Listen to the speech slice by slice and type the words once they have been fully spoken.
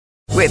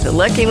With the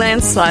Lucky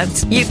Land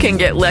Slots, you can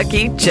get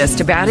lucky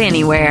just about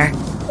anywhere.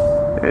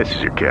 This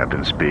is your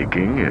captain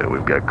speaking.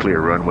 We've got clear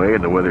runway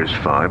and the weather's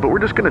fine, but we're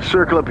just going to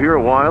circle up here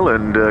a while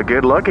and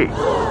get lucky.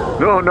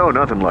 No,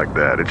 nothing like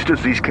that. It's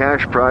just these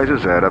cash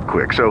prizes add up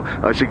quick. So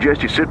I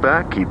suggest you sit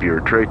back, keep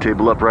your tray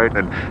table upright,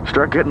 and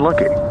start getting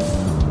lucky.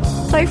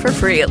 Play for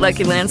free at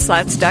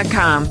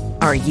LuckyLandSlots.com.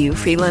 Are you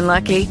feeling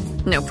lucky?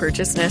 No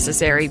purchase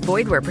necessary.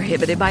 Void where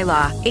prohibited by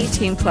law.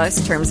 18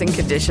 plus terms and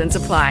conditions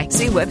apply.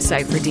 See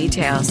website for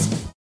details.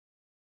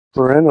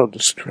 Parental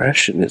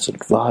discretion is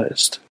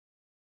advised.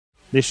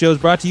 This show is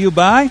brought to you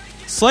by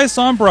Slice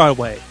on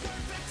Broadway.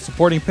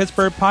 Supporting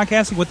Pittsburgh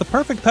podcasting with the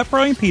perfect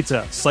pepperoni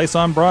pizza.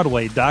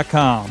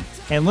 SliceOnBroadway.com.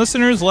 And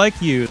listeners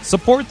like you,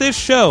 support this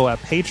show at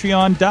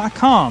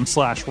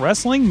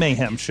Patreon.com/Wrestling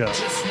Mayhem Show.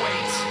 Just wait.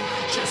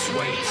 Just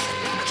wait.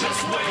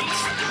 Just wait.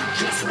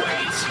 Just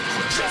wait.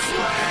 Just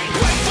wait.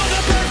 Wait for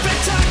the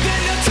perfect time,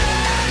 then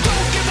attack.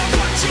 Don't give up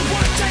what you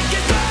want, take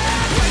it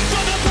back. Wait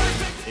for the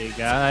perfect. Hey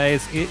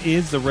guys, it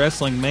is the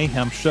Wrestling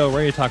Mayhem Show,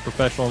 ready to talk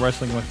professional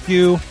wrestling with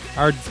you,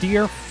 our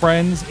dear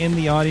friends in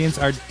the audience,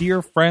 our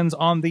dear friends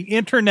on the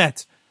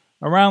internet,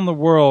 around the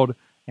world,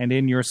 and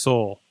in your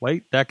soul.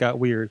 Wait, that got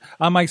weird.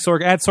 I'm Mike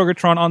Sorg, at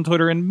Sorgatron on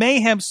Twitter, and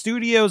Mayhem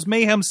Studios,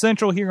 Mayhem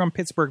Central here in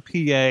Pittsburgh,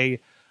 PA,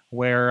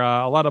 where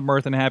a lot of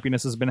mirth and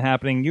happiness has been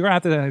happening. You're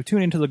going to have to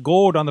tune into the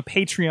gold on the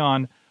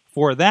Patreon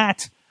for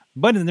that.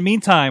 But in the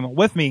meantime,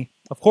 with me,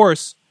 of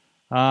course,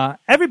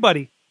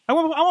 everybody, I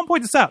want to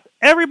point this out.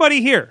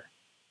 Everybody here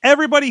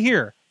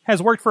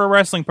has worked for a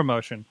wrestling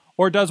promotion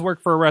or does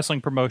work for a wrestling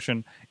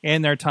promotion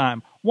in their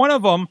time. One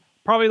of them,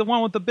 probably the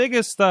one with the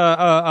biggest hit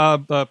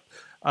on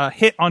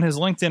his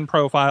LinkedIn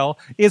profile,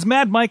 is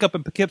Mad Mike up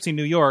in Poughkeepsie,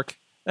 New York.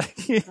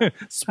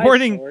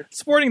 sporting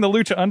the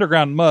Lucha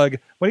Underground mug,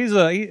 but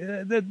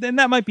then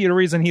that might be a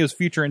reason he was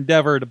future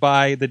endeavored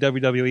by the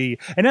WWE,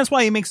 and that's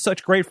why he makes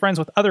such great friends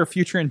with other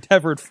future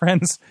endeavored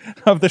friends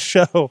of the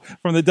show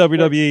from the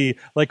WWE,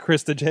 like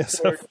Chris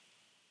DeJoseph.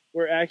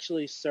 We're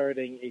actually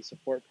starting a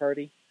support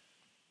party.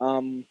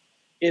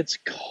 It's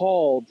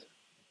called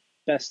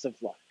Best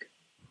of Luck.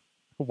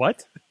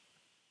 What?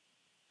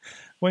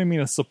 What do you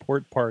mean a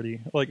support party?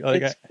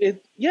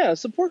 A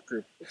support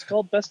group. It's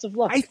called Best of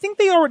Luck. I think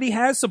they already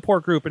had a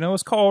support group, and it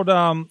was called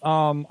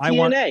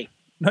TNA.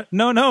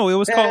 No, it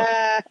was called.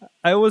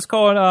 It was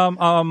called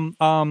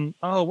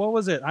what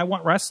was it? I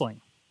Want Wrestling.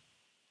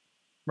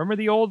 Remember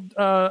the old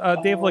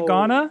Dave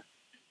Lagana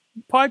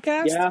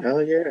podcast? Yeah. Oh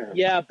yeah.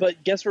 Yeah,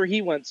 but guess where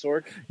he went,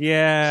 Sorg?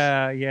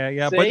 Yeah.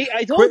 See,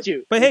 I told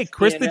you. But hey,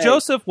 Chris TNA.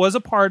 DeJoseph was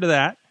a part of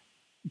that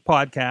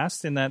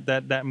podcast in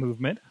that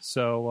movement,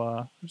 so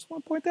I just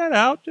want to point that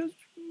out. Just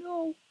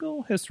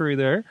little history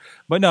there,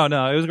 but no,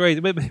 it was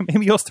great.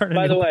 Maybe you'll start.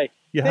 By the way,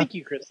 yeah. Thank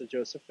you, Chris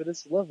DeJoseph, for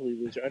this lovely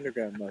Lucha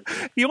Underground mug.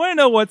 You want to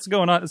know what's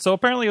going on? So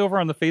apparently, over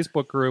on the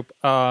Facebook group,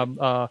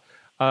 a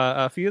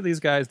few of these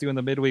guys doing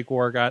the Midweek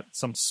War got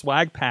some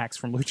swag packs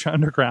from Lucha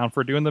Underground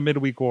for doing the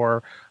Midweek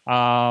War,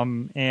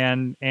 and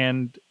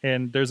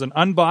there's an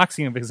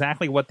unboxing of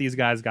exactly what these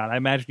guys got. I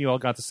imagine you all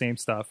got the same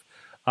stuff.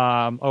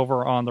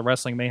 Over on the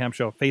Wrestling Mayhem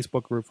Show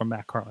Facebook group from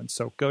Matt Carlin.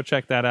 So go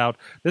check that out.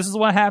 This is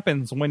what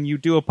happens when you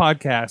do a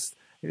podcast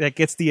that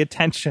gets the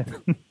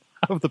attention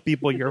of the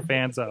people you're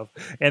fans of.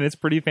 And it's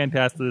pretty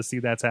fantastic to see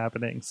that's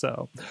happening.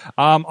 So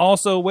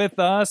also with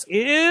us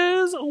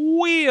is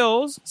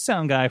Wheels,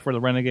 sound guy for the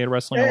Renegade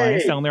Wrestling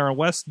Alliance down there in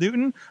West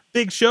Newton.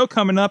 Big show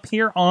coming up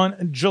here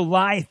on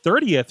July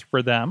 30th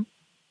for them.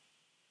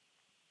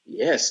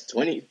 Yes,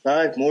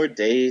 25 more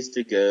days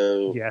to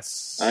go.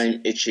 Yes.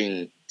 I'm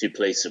itching to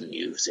play some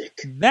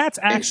music. That's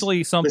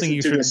actually something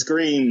you should... the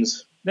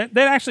screams. That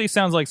actually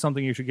sounds like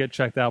something you should get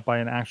checked out by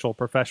an actual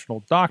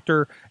professional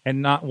doctor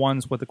and not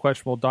ones with a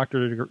questionable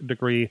doctorate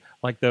degree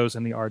like those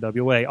in the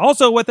RWA.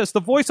 Also with us,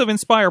 the voice of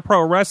Inspire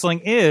Pro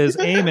Wrestling is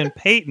Eamon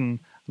Payton,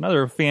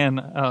 another fan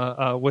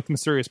with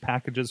mysterious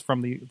packages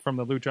from the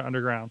Lucha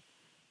Underground.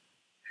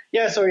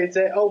 Yeah, so you'd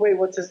say, oh, wait,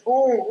 what's this? This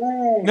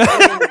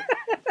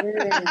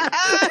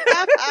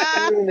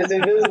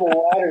invisible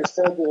water is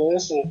so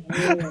delicious.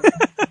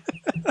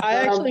 I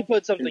actually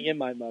put something in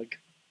my mug.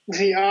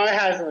 See, I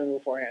had something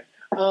beforehand.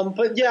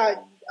 But yeah,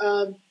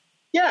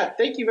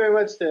 thank you very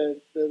much to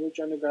the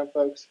Lucha Underground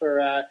folks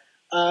for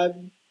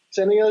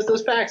sending us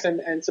those packs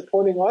and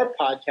supporting our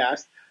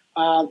podcast.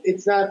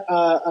 It's not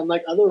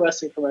unlike other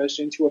wrestling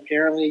promotions who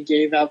apparently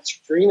gave out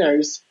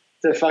screeners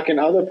to fucking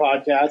other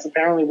podcasts.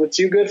 Apparently we're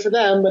too good for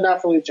them, but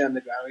not for Lucha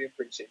Underground. We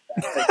appreciate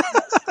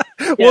that.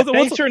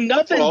 Thanks for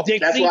nothing, Dixie.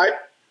 That's why.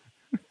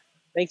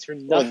 Thanks for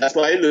nothing. Well, that's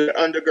why Lucha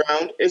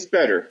Underground is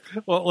better.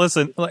 Well,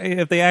 listen,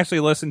 if they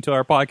actually listen to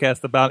our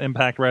podcast about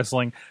Impact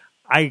Wrestling,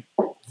 we're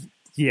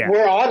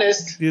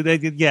honest.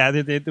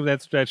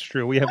 That's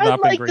true. We have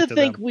not been great to them. I'd like to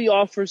think we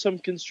offer some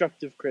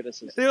constructive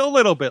criticism. A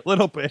little bit.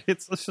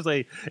 Let's just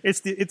say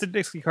it's a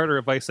Dixie Carter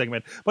advice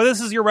segment. But this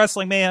is your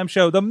Wrestling Mayhem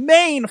Show, the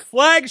main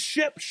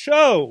flagship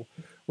show.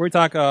 We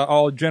talk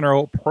all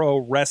general pro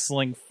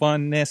wrestling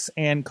funness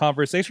and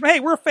conversation. Hey,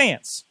 we're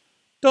fans.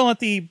 Don't let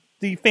the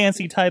the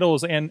fancy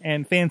titles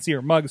and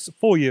fancier mugs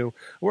fool you.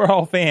 We're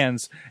all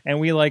fans, and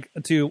we like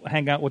to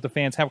hang out with the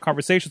fans, have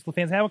conversations with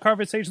fans, have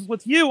conversations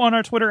with you on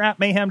our Twitter at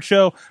Mayhem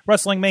Show,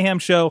 Wrestling Mayhem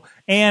Show,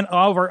 and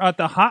over at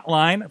the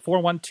hotline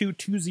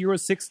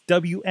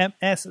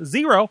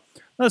 412-206-WMS0.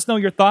 Let us know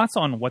your thoughts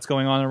on what's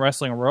going on in the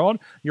wrestling world,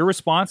 your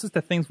responses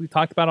to things we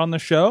talked about on the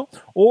show,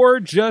 or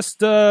just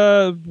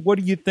what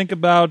do you think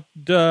about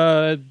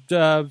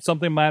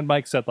something Mad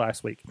Mike said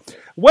last week.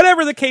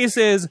 Whatever the case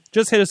is,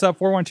 just hit us up,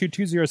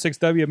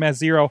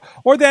 412-206-WMS0,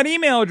 or that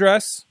email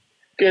address.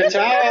 Good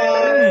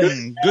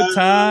times. Good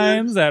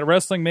times at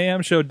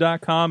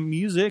WrestlingMayhemShow.com.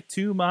 Music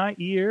to my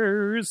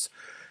ears.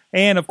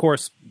 And, of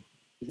course,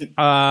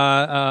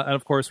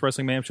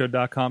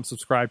 WrestlingMayhemShow.com.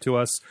 Subscribe to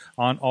us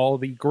on all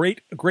the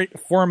great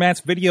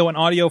formats, video and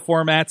audio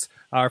formats.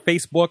 Our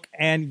Facebook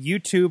and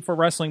YouTube for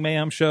Wrestling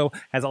Mayhem Show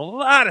has a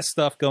lot of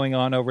stuff going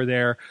on over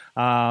there,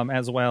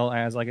 as well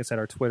as, like I said,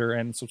 our Twitter.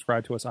 And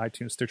subscribe to us,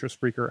 iTunes, Stitcher,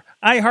 Spreaker,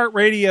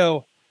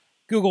 iHeartRadio,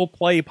 Google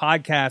Play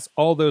Podcasts,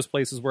 all those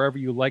places wherever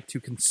you like to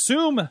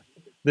consume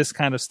this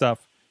kind of stuff.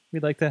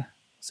 We'd like to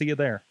see you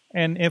there.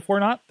 And if we're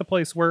not the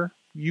place where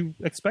you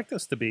expect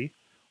us to be,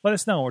 let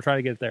us know. We'll try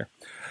to get there.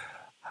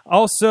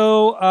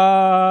 Also,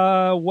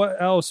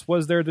 what else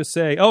was there to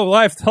say? Oh,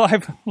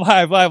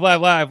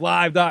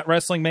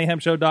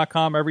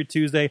 live.wrestlingmayhemshow.com every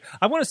Tuesday.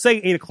 I want to say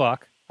 8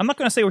 o'clock. I'm not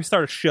going to say we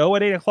start a show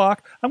at 8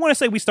 o'clock. I want to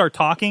say we start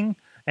talking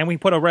and we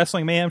put a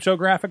Wrestling Mayhem Show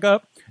graphic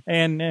up,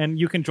 and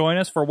you can join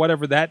us for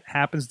whatever that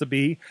happens to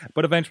be.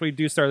 But eventually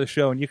do start the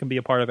show, and you can be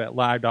a part of it,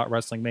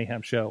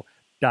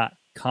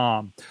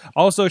 live.wrestlingmayhemshow.com.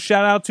 Also,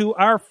 shout out to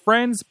our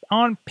friends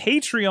on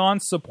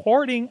Patreon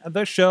supporting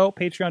the show.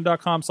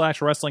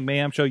 Patreon.com/Wrestling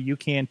Mayhem Show. You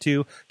can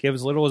too. Give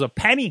as little as a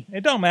penny.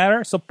 It don't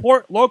matter.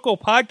 Support local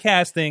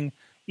podcasting,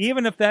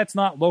 even if that's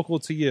not local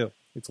to you.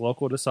 It's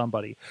local to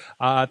somebody.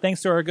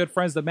 Thanks to our good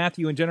friends, the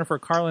Matthew and Jennifer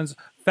Carlin's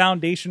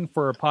Foundation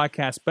for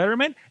Podcast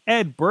Betterment.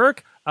 Ed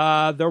Burke,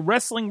 the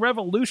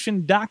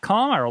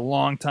WrestlingRevolution.com, our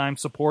longtime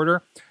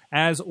supporter,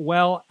 as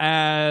well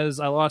as,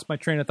 I lost my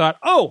train of thought.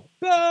 Oh,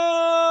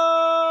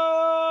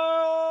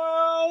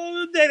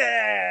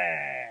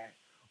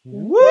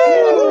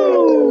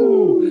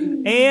 woo!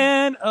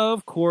 And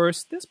of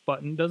course, this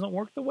button doesn't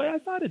work the way I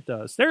thought it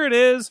does. There it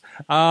is.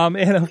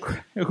 And of course,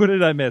 who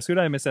did I miss? Who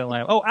did I miss that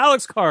line? Oh,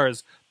 Alex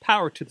Cars,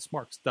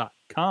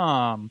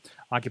 powertothesmarks.com,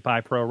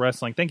 Occupy Pro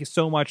Wrestling. Thank you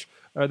so much,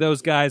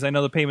 those guys. I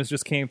know the payments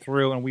just came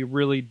through, and we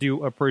really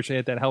do appreciate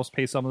it. That helps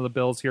pay some of the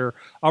bills here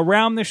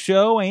around the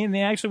show. And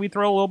we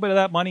throw a little bit of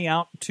that money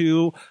out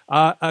to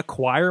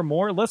acquire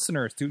more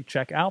listeners to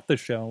check out the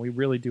show. We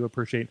really do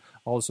appreciate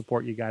all the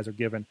support you guys are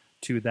giving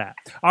to that.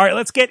 All right,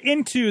 let's get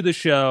into the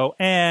show,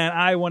 and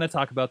I want to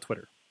talk about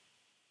Twitter.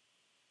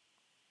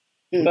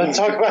 Let's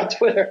talk about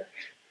Twitter.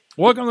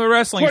 Welcome to the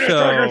wrestling show.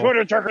 Twitter.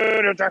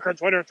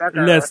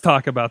 Let's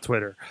talk about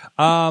Twitter.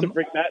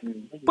 Bring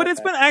But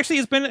it's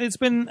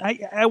been.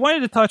 I wanted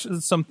to touch on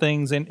some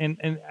things,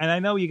 and I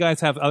know you guys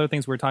have other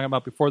things we were talking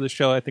about before the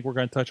show. I think we're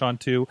going to touch on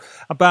too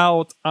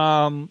about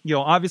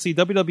obviously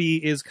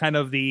WWE is kind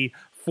of the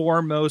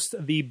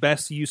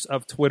best use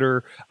of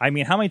Twitter. I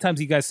mean, how many times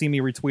do you guys see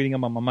me retweeting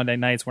them on my Monday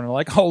nights when they're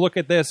like, oh, look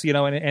at this,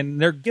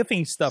 and they're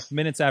gifting stuff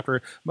moments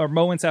after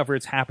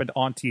it's happened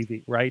on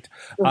TV, right?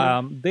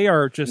 Mm-hmm. They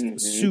are just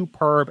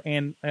superb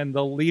and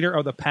the leader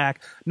of the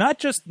pack, not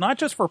just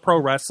for pro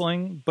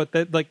wrestling, but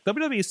that, like,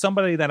 WWE is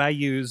somebody that I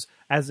use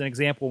as an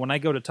example when I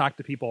go to talk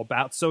to people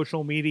about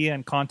social media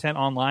and content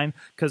online,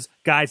 because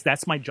guys,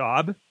 that's my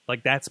job.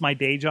 Like, that's my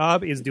day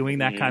job, is doing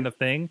that kind of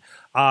thing.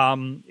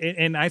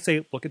 And I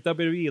say, look at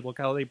WWE, look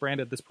how they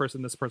branded this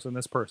person, and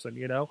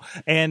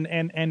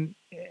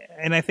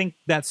I think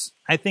I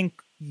think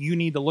you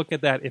need to look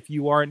at that if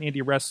you are an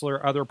indie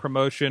wrestler, other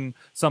promotion,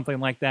 something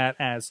like that,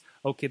 as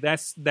okay,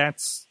 that's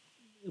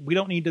we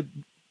don't need to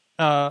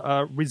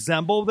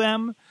resemble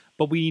them,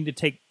 but we need to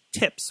take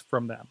tips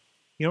from them.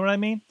 You know what I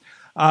mean?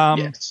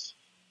 Yes.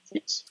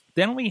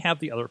 Then we have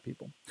the other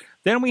people.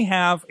 Then we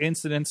have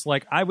incidents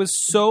like, I was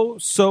so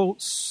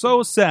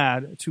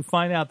sad to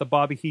find out that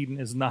Bobby Heenan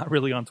is not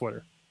really on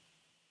Twitter.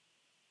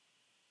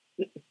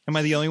 Am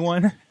I the only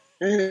one?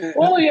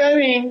 Well, yeah, I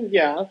mean,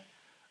 yeah.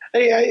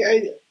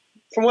 I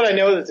from what I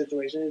know of the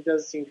situation, it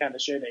does seem kind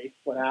of shitty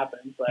what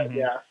happened, but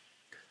yeah.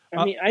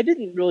 I mean, I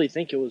didn't really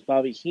think it was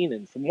Bobby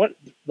Heenan. From what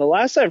the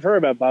last I've heard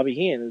about Bobby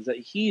Heenan is that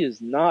he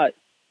is not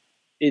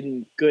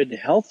in good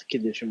health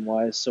condition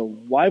wise, so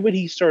why would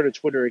he start a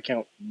Twitter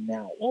account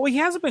now? Well, he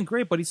hasn't been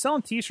great, but he's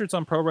selling T-shirts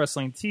on Pro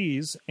Wrestling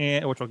Tees,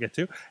 which we'll get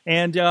to,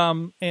 and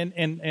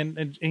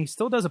he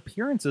still does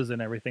appearances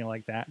and everything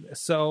like that.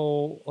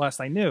 So last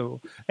I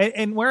knew,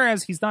 and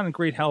whereas he's not in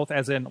great health,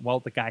 as in, well,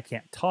 the guy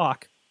can't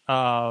talk,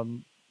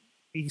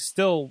 he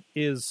still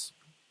is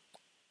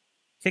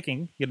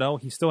kicking.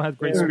 He still had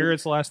great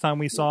spirits the last time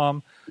we saw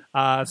him.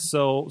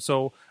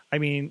 So. I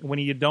mean, when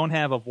you don't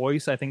have a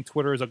voice, I think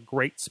Twitter is a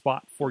great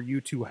spot for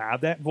you to have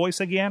that voice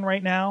again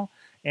right now.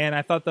 And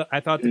I thought the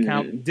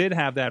count did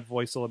have that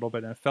voice a little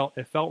bit, and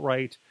it felt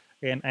right.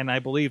 And I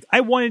believed.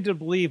 I wanted to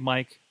believe,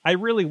 Mike. I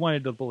really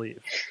wanted to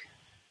believe.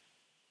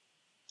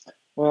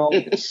 Well,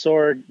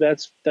 Sorg,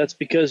 that's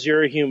because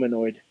you're a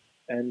humanoid,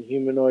 and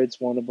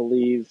humanoids want to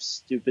believe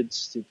stupid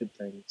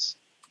things.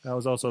 I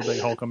was also a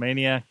big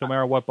Hulkamaniac, no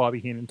matter what Bobby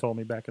Heenan told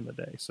me back in the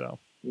day. So,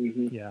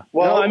 Mm-hmm. yeah,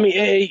 Well, I mean,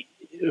 hey,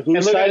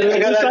 whose side is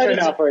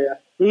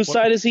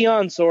he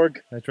on, Sorg?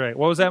 that's right.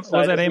 What was that? What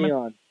was that,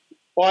 Eamon?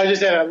 Well, I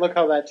just said, look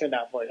how that turned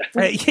out for you.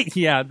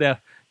 Yeah.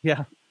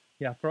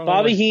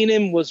 Bobby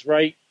Heenan was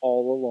right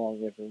all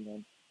along,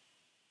 everyone.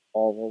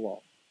 All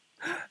along.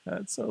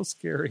 That's so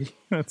scary.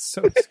 That's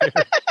so scary.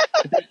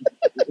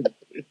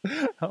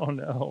 Oh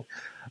no.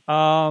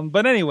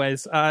 But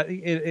anyways, I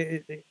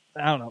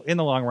don't know. In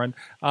the long run,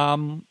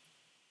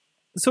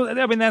 so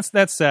I mean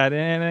that's sad,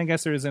 and I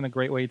guess there isn't a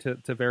great way to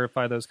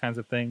verify those kinds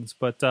of things.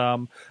 But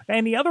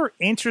and the other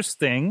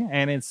interesting,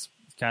 and it's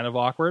kind of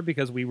awkward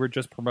because we were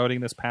just promoting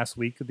this past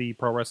week the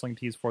Pro Wrestling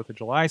Tees 4th of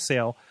July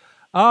sale.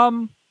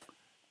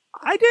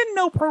 I didn't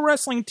know Pro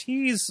Wrestling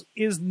Tees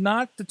is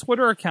not the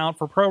Twitter account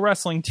for Pro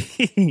Wrestling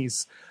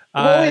Tees.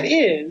 Well, it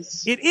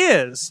is. It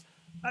is.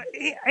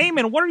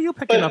 Eamon, what are you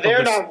picking up? But they're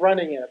of this? not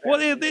running it.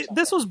 Well,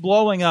 this was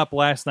blowing up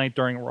last night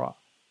during Raw,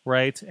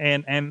 right?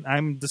 And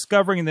I'm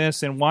discovering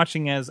this and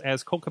watching as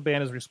Colt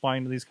Cabana is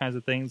responding to these kinds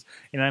of things,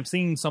 and I'm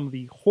seeing some of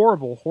the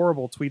horrible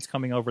tweets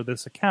coming over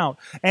this account.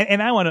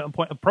 And I want to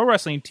point Pro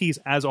Wrestling Tees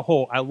as a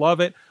whole. I love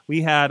it.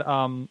 We had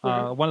one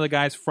of the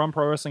guys from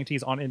Pro Wrestling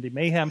Tees on Indie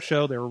Mayhem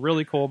show. They were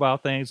really cool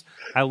about things.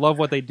 I love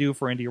what they do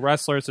for indie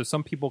wrestlers. There's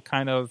some people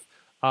kind of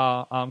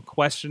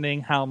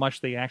questioning how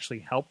much they actually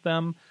help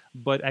them,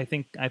 but I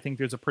think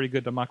there's a pretty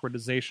good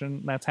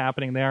democratization that's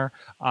happening there.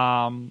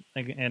 And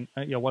you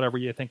know, whatever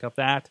you think of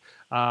that,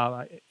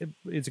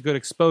 it's a good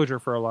exposure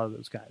for a lot of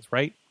those guys,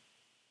 right?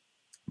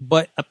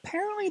 But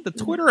apparently the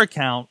Twitter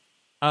account,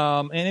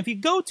 and if you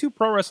go to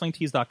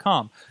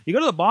ProWrestlingTees.com, you go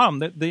to the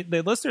bottom,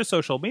 they list their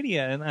social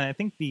media, and I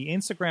think the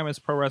Instagram is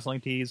Pro Wrestling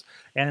Tees,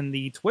 and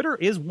the Twitter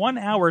is 1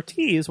 Hour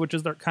Tees, which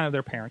is their kind of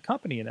their parent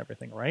company and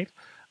everything, right?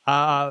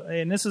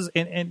 And this is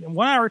and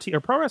 1 Hour Tees or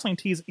Pro Wrestling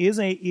Tees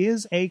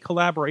is a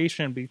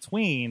collaboration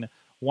between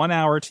 1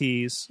 Hour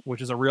Tees,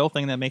 which is a real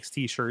thing that makes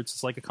T-shirts.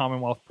 It's like a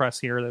Commonwealth Press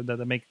here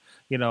that make,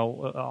 you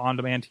know,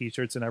 on-demand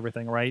T-shirts and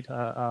everything, right?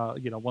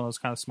 You know, one of those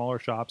kind of smaller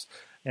shops,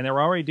 and they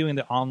were already doing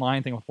the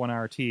online thing with 1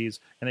 Hour Tees,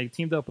 and they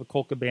teamed up with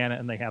Colt Cabana,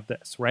 and they have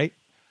this, right?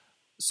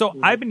 So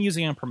I've been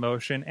using it in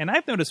promotion, and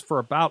I've noticed for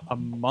about a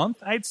month,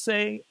 I'd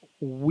say,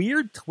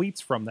 weird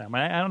tweets from them.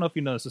 I don't know if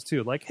you noticed this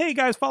too. Like, hey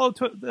guys, follow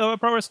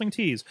Pro Wrestling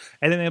Tees,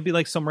 and then it'll be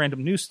like some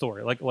random news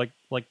story, like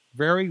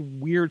very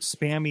weird,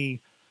 spammy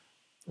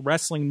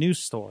wrestling news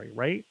story,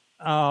 right?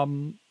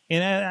 And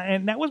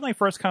that was my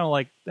first kind of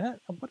like,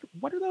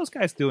 what are those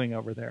guys doing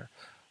over there?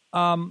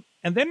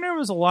 And then there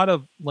was a lot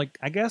of, like,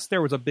 I guess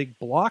there was a big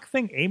block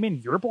thing.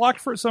 Eamon, you're blocked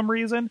for some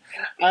reason?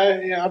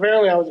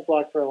 Apparently I was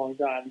blocked for a long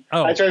time.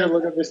 Oh. I tried to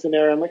look up this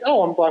scenario. I'm like,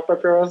 oh, I'm blocked by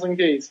Pro Wrestling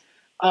Tees.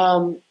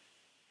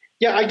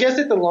 Yeah, I guess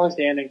it's a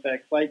long-standing thing.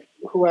 Like,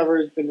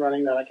 whoever's been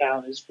running that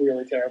account is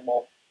really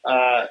terrible.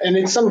 And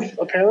it's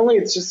apparently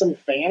it's just some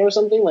fan or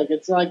something. Like,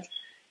 it's like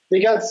they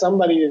got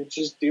somebody to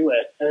just do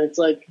it. And it's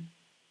like,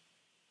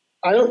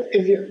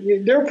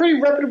 they're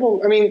pretty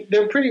reputable. I mean,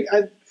 for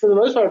the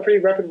most part, a pretty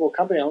reputable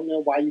company. I don't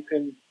know why you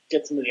couldn't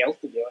get somebody else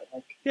to do it.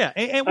 Like, yeah,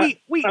 and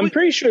I'm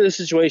pretty sure the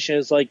situation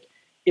is like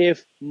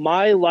if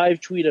my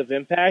live tweet of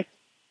Impact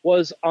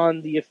was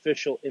on the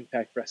official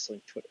Impact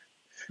Wrestling Twitter.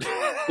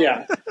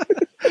 Yeah.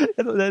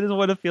 That is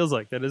what it feels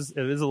like. It is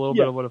a little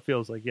bit of what it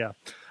feels like. Yeah.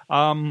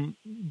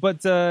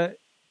 But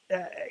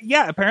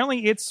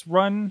apparently it's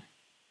run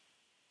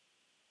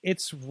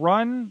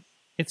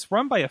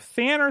by a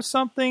fan or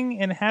something,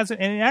 and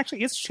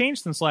it's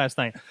changed since last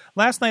night.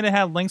 Last night it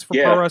had links for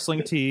Pro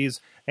Wrestling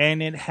Tees,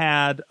 and it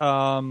had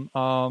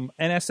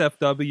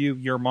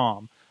NSFW Your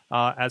Mom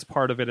as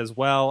part of it as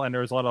well, and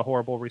there's a lot of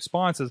horrible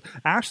responses.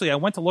 Actually, I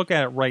went to look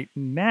at it right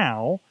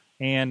now,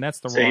 and that's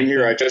the wrong Same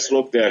here. thing. I just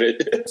looked at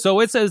it. So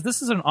it says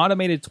this is an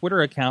automated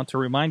Twitter account to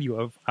remind you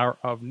of our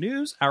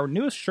news, our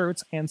newest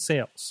shirts and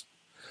sales.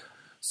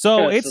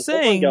 So it's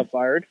saying got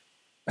fired.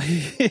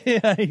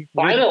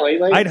 Finally,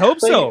 like, I'd hope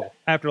so.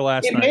 After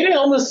last night, it made it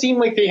almost seem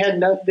like they had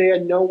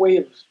no way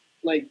of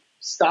like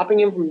stopping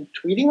him from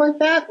tweeting like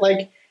that.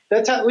 Like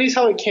that's at least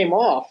how it came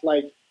off.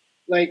 Like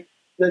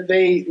that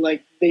they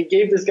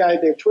gave this guy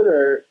their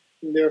Twitter,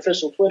 their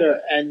official Twitter,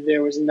 and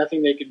there was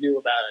nothing they could do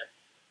about it.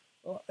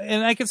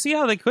 And I can see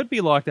how they could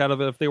be locked out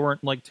of it if they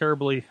weren't like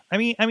terribly. I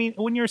mean,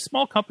 when you're a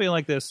small company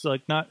like this,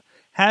 like not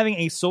having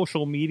a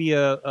social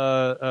media,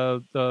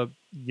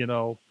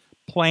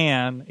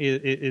 plan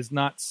is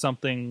not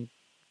something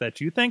that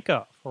you think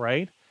of,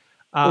 right?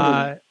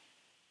 But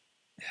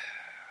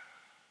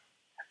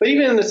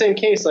even in the same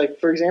case, like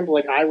for example,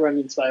 like I run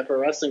Inspire Pro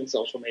Wrestling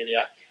social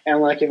media,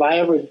 and like if I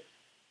ever,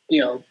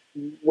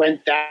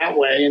 went that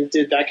way and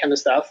did that kind of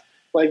stuff,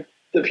 like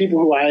the people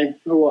who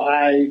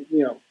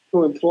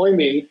employ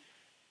me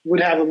would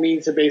have a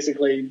means to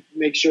basically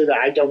make sure that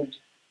I don't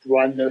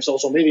run their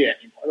social media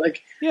anymore.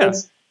 Like,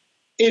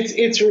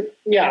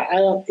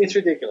 It's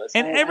ridiculous.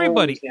 And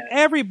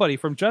everybody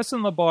from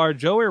Justin LeBar,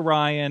 Joey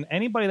Ryan,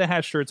 anybody that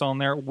has shirts on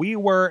there, we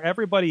were,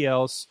 everybody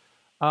else.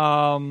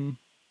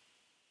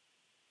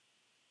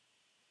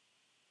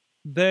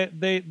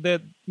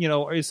 That you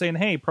know are saying,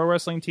 hey, Pro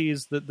Wrestling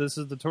Tees, that this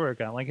is the Twitter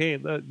account, like, hey,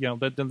 this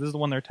is the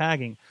one they're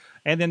tagging,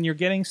 and then you're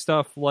getting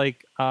stuff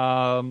like,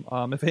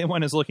 if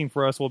anyone is looking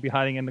for us, we'll be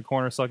hiding in the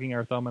corner, sucking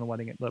our thumb and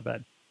wetting it in the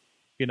bed.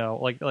 You know,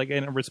 like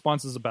and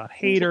responses about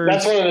haters.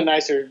 That's one of the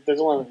nicer. There's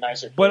one of the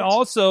nicer. But tweets.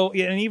 also,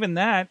 and even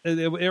that, it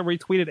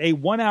retweeted a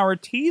 1 hour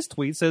tease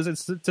tweet, says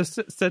it's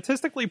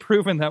statistically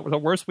proven that the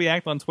worse we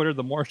act on Twitter,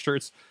 the more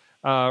shirts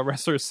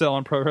wrestlers sell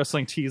on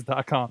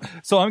ProWrestlingTees.com.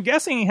 So I'm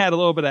guessing he had a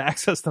little bit of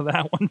access to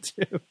that one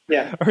too.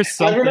 Yeah, or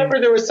something. I remember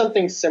there was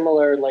something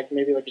similar, like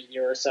maybe like a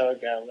year or so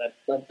ago,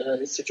 that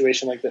a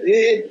situation like that.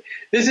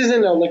 This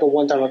isn't like a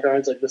one-time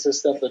occurrence. Like, this is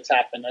stuff that's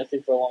happened, I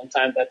think, for a long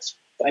time. That's,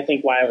 I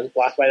think, why I was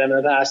blocked by them in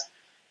the past.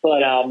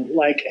 But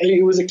like,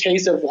 it was a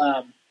case of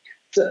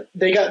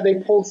they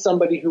pulled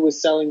somebody who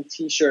was selling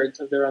T-shirts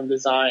of their own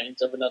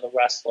designs of another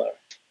wrestler,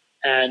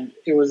 and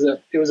it was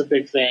a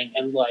big thing.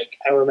 And like,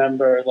 I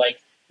remember like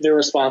their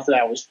response to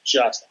that was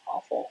just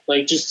awful.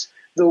 Like, just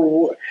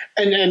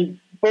and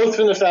both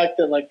from the fact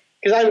that, like,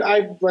 because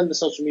I run the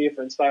social media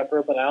for Inspire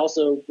Pro, but I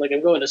also, like,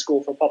 I'm going to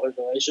school for public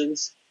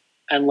relations,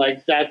 and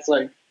like that's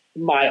like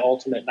my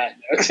ultimate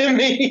nightmare to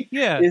me.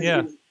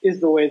 Is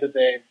the way that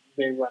they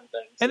run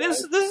things. And this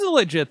is a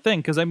legit thing,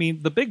 because I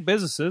mean, the big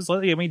businesses,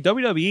 I mean,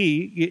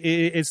 WWE,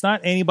 it's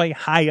not anybody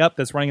high up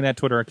that's running that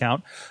Twitter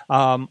account.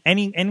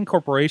 Any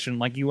corporation,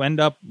 like, you end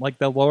up like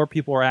the lower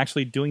people are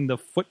actually doing the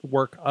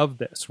footwork of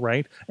this,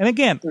 right? And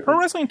again, Pro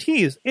Wrestling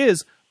Tees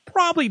is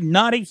probably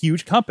not a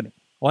huge company.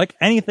 Like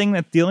anything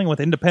that's dealing with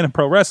independent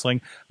pro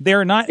wrestling,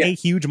 they're not a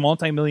huge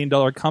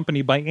multi-million-dollar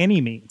company by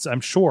any means,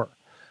 I'm sure.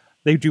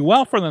 They do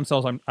well for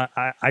themselves.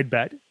 I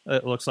bet.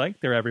 It looks like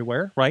they're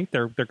everywhere, right?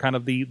 They're kind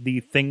of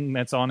the thing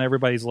that's on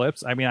everybody's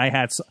lips. I mean, I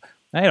had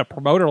a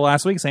promoter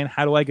last week saying,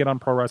 "How do I get on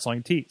Pro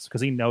Wrestling Tees?" Because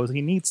he knows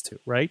he needs to,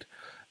 right?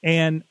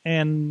 But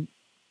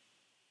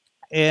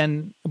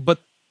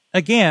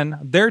again,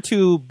 they're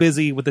too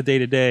busy with the day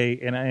to day,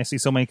 and I see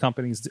so many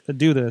companies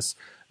do this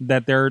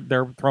that they're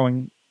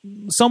throwing.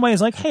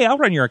 Somebody's like, "Hey, I'll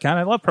run your account.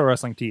 I love Pro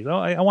Wrestling Tees. Oh,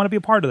 I want to be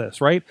a part of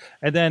this," right?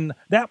 And then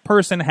that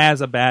person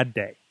has a bad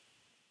day.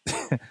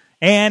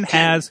 And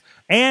has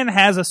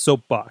a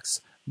soapbox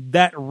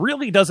that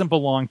really doesn't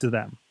belong to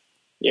them.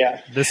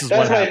 Yeah, that's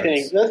my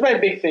thing. That's my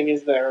big thing.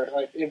 Is there,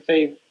 like, if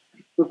they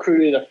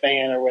recruited a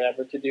fan or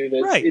whatever to do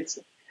this, right?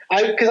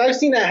 Because I've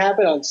seen that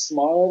happen on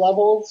smaller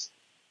levels,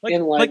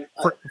 like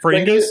for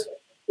indies,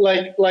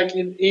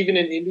 even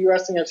in indie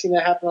wrestling, I've seen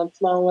that happen on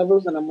smaller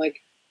levels, and I'm like,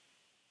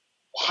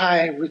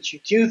 why would you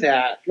do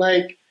that?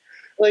 Like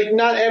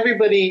not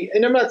everybody,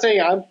 and I'm not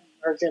saying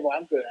for example,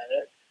 I'm good at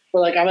it,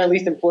 but like, I'm at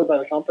least employed by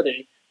the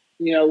company.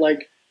 You know,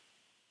 like,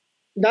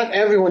 not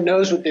everyone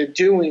knows what they're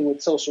doing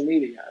with social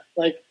media.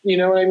 Like, you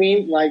know what I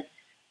mean? Like,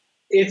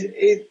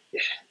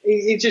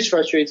 it just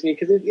frustrates me,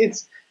 because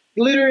it's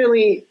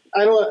literally,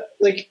 I don't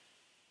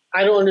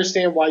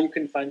understand why you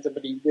couldn't find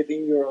somebody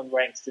within your own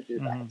ranks to do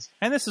that.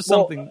 And this is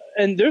something.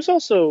 And there's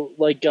also,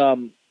 like,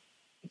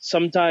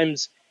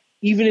 sometimes,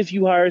 even if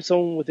you hire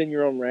someone within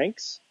your own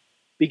ranks,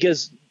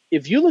 because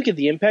if you look at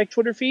the Impact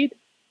Twitter feed,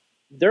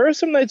 there are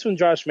some nights when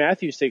Josh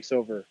Matthews takes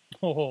over,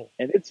 and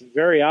it's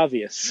very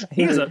obvious.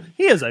 He is a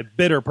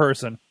bitter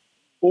person.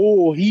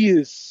 Oh, he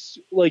is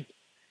the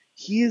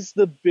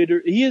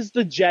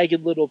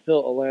jagged little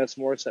pill Alanis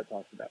Morissette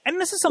talked about. And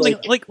this is something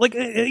like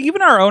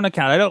even our own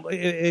account.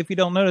 If you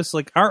don't notice,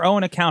 like, our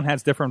own account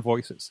has different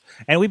voices,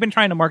 and we've been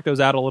trying to mark those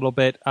out a little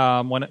bit.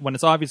 When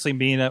it's obviously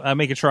me, I'm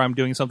making sure I'm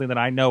doing something that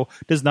I know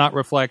does not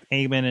reflect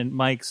Eamon and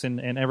Mike's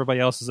and everybody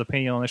else's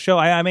opinion on the show.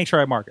 I make sure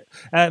I mark it.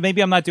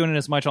 Maybe I'm not doing it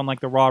as much on like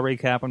the Raw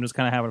recap. I'm just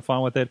kind of having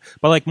fun with it.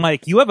 But like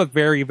Mike, you have a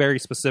very, very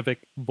specific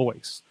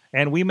voice.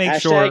 And we make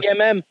sure.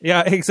 MM.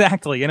 Yeah,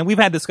 exactly. And we've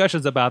had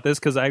discussions about this,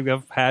 because I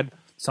have had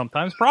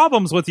sometimes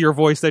problems with your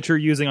voice that you're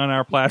using on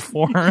our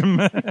platform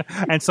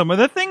and some of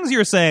the things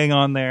you're saying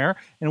on there.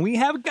 And we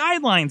have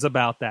guidelines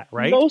about that,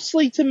 right?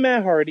 Mostly to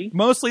Matt Hardy.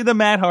 Mostly the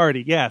Matt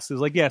Hardy. Yes.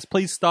 It's like, yes,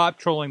 please stop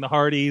trolling the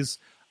Hardys.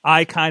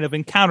 I kind of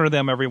encounter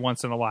them every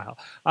once in a while.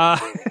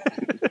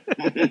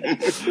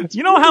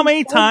 You know how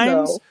many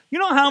times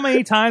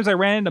I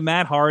ran into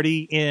Matt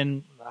Hardy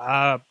in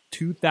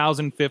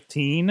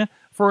 2015?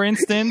 For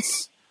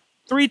instance,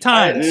 3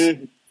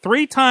 times.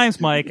 3 times,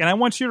 Mike, and I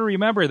want you to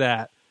remember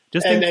that,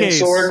 just in case.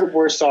 And Sorg,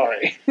 we're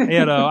sorry.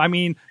 You know, I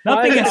mean,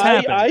 nothing has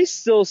happened. I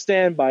still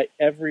stand by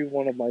every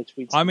one of my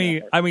tweets. I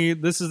mean,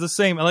 this is the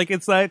same. Like,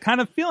 it's that kind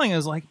of feeling.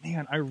 Is like,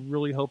 man, I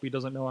really hope he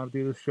doesn't know how to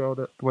do this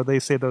show where they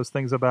say those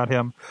things about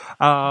him.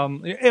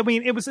 I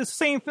mean, it was the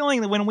same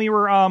feeling that when we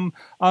were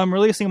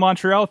releasing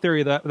Montreal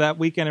Theory that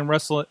weekend at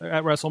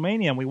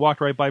WrestleMania, and we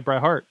walked right by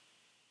Bret Hart.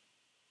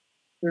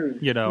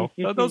 You know,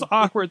 those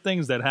awkward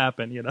things that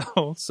happen, you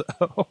know. So,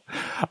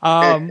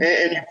 and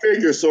you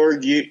figure,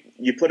 Sorg,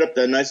 you put up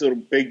that nice little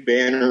big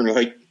banner,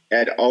 like,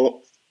 at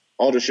all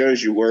all the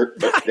shows you work,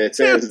 but that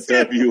says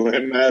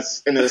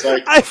WMS, and it's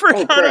like, I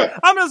forgot. oh, crap.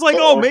 I'm just like,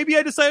 Uh-oh. maybe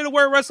I decided to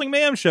wear a Wrestling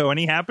Mayhem show, and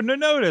he happened to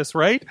notice,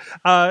 right?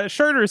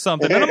 Shirt or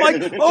something. And I'm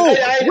like,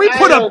 we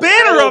put a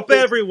banner up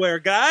everywhere,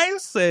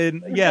 guys.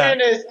 And yeah.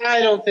 Fairness, I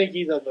don't think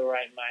he's of the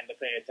right mind to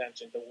pay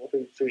attention to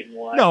who's tweeting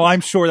what. No,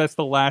 I'm sure that's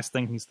the last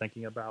thing he's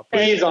thinking about.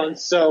 But He's on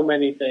so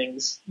many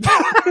things.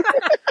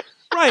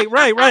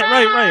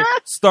 Right.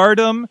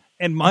 Stardom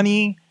and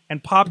money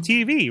and pop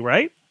TV,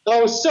 right?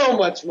 Oh, so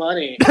much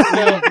money.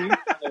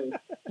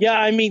 Yeah,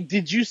 I mean,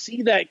 did you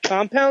see that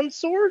compound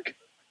Sorg?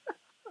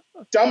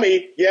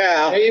 Dummy,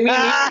 yeah. I mean,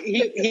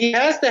 he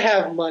has to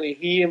have money.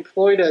 He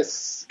employed a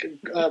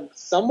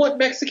somewhat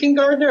Mexican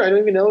gardener. I don't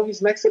even know if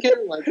he's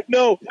Mexican. Like,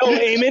 No,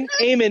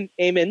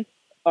 Eamon.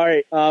 All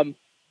right, I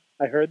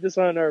heard this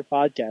on our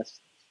podcast.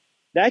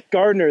 That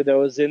gardener that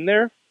was in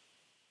there,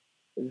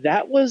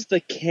 that was the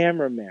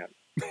cameraman.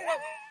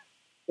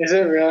 is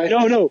it really?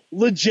 No,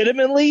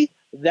 legitimately,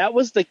 that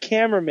was the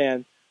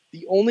cameraman.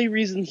 The only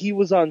reason he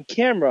was on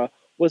camera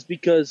was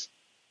because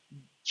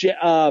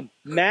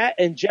Matt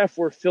and Jeff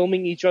were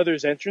filming each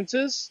other's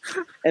entrances,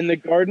 and the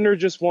gardener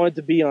just wanted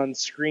to be on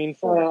screen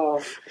for it. Oh,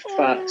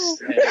 fuck's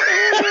sake.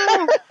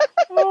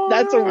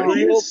 That's a Are real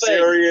you thing.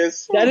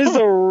 serious? That is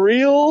a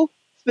real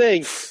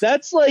thing.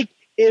 That's like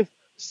if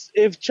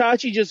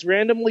Chachi just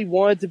randomly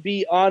wanted to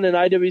be on an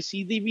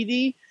IWC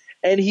DVD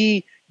and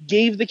he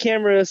gave the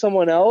camera to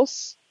someone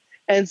else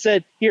and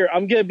said, "Here,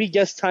 I'm gonna be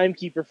guest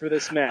timekeeper for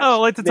this match."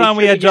 Oh, like the Make time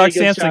we sure had you get a Jock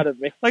good shot Sampson. of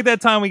me. Like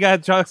that time we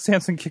got Jock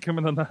Sampson kick him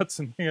in the nuts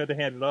and he had to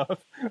hand it off.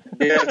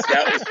 Yes,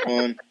 that was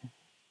fun.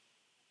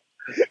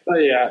 But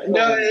yeah,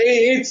 no,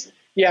 it's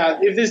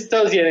if this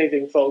tells you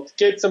anything, folks,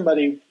 get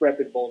somebody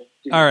reputable.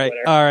 All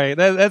right.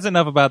 That's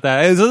enough about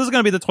that. This is going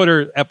to be the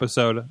Twitter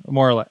episode,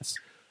 more or less.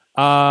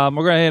 We're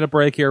going to hit a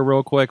break here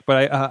real quick,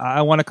 but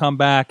I want to come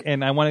back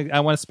and I want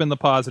to spin the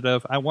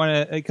positive. I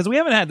want to, because we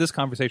haven't had this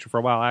conversation for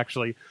a while,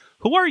 actually.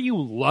 Who are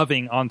you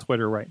loving on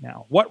Twitter right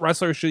now? What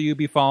wrestlers should you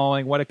be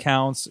following? What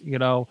accounts?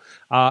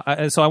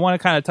 And so I want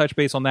to kind of touch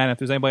base on that. If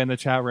there's anybody in the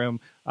chat room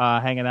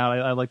hanging out,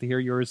 I'd like to hear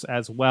yours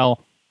as well.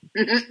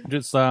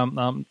 Just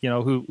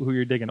who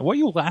you're digging. What are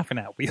you laughing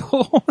at,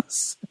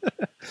 Wheels?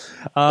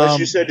 Unless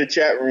you said the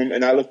chat room,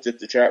 and I looked at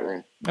the chat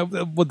room.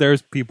 Well,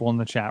 there's people in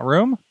the chat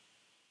room.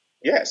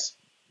 Yes.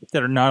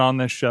 That are not on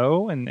this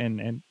show and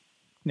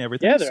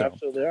everything. Yeah, there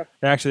absolutely are.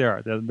 They actually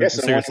are. They're,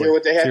 Yes, I want to hear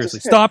what they have to say.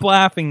 Stop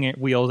laughing at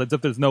Wheels as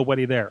if there's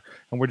nobody there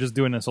and we're just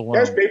doing this alone.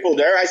 There's people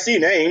there. I see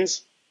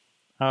names.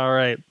 All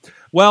right.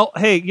 Well,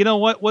 hey, you know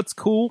what? What's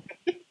cool?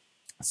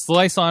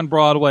 Slice on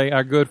Broadway,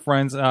 our good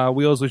friends.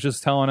 Wheels was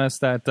just telling us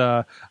that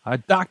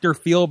Dr.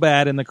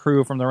 Feelbad and the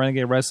crew from the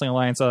Renegade Wrestling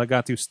Alliance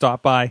got to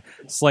stop by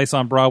Slice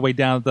on Broadway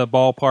down at the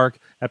ballpark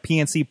at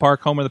PNC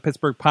Park, home of the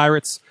Pittsburgh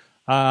Pirates.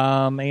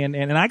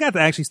 And I got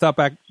to actually stop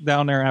back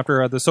down there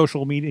after the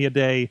social media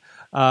day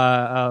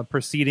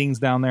proceedings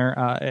down there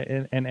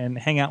and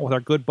hang out with our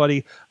good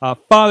buddy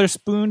Father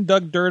Spoon,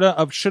 Doug Durda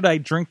of Should I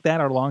Drink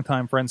That, our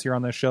longtime friends here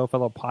on this show,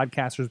 fellow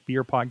podcasters,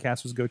 beer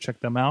podcasters. Go check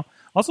them out.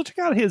 Also check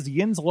out his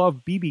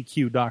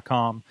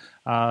yinslovebbq.com,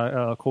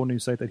 a cool new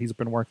site that he's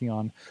been working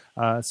on.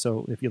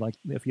 So if you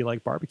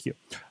like barbecue,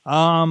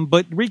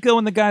 but Rico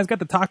and the guys got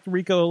to talk to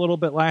Rico a little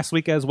bit last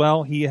week as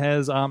well.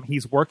 He's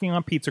working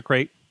on Pizza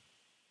Crate.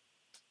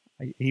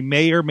 He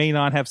may or may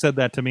not have said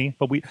that to me,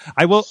 but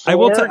I will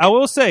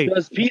say,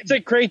 does Pizza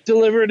Crate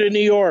deliver to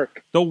New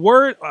York? The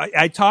word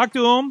I talked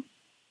to him,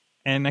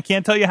 and I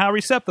can't tell you how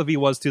receptive he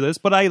was to this,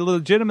 but I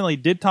legitimately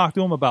did talk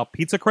to him about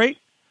Pizza Crate.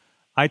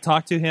 I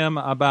talked to him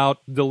about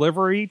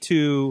delivery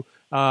to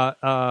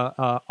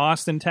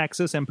Austin,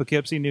 Texas, and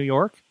Poughkeepsie, New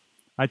York.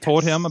 I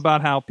told him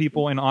about how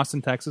people in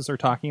Austin, Texas, are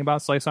talking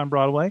about Slice on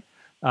Broadway.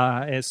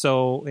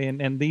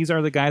 And these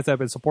are the guys that have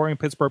been supporting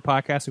Pittsburgh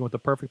podcasting with the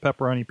perfect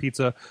pepperoni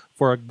pizza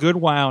for a good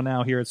while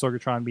now here at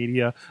Sorgatron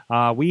Media.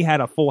 We had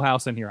a full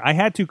house in here. I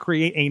had to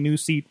create a new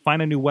seat,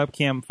 find a new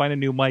webcam, find a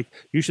new mic.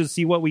 You should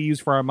see what we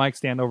use for our mic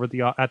stand over at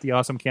the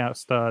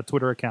AwesomeCast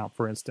Twitter account,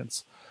 for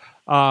instance.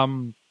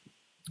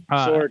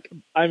 Sorg,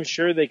 I'm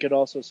sure they could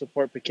also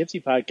support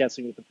Poughkeepsie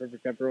podcasting with the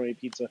perfect pepperoni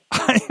pizza.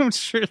 I'm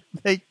sure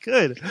they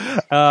could.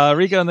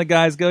 Rico and the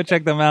guys, go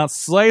check them out.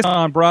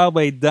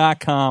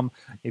 SliceOnBroadway.com.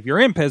 If you're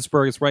in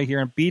Pittsburgh, it's right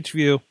here in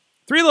Beachview.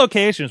 3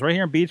 locations right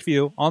here in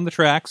Beachview on the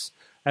tracks,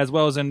 as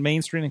well as in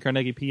Main Street in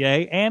Carnegie,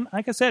 PA. And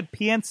like I said,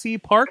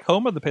 PNC Park,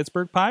 home of the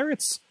Pittsburgh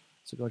Pirates.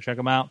 So go check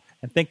them out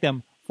and thank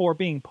them for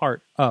being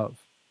part of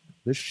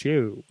the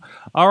show.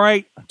 All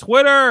right,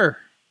 Twitter.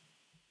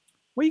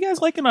 What are you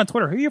guys liking on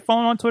Twitter? Who are you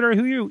following on Twitter?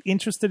 Who are you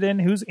interested in?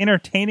 Who's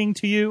entertaining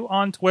to you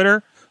on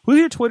Twitter? Who's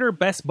your Twitter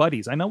best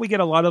buddies? I know we get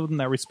a lot of them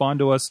that respond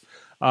to us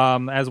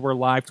as we're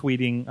live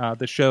tweeting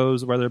the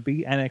shows, whether it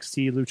be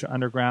NXT, Lucha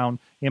Underground,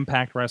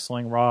 Impact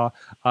Wrestling, Raw.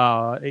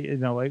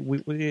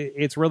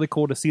 It's really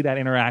cool to see that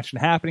interaction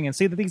happening and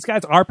see that these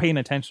guys are paying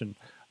attention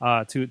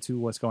to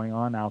what's going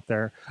on out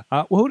there.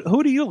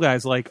 Who do you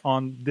guys like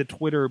on the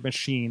Twitter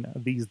machine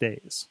these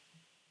days?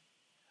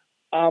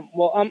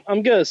 Well,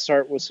 I'm gonna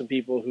start with some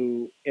people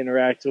who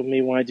interact with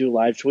me when I do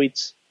live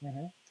tweets.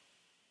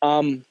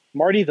 Mm-hmm.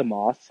 Marty the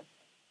Moth.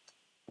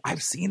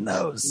 I've seen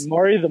those.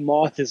 Marty the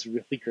Moth is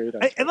really great.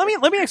 And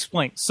let me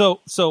explain.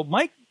 So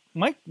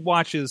Mike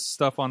watches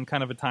stuff on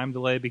kind of a time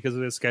delay because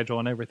of his schedule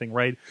and everything,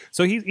 right?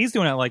 So he's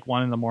doing it at like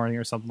 1 a.m.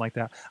 or something like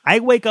that. I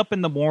wake up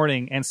in the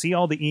morning and see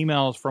all the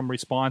emails from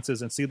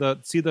responses and see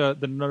the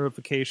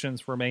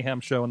notifications for Mayhem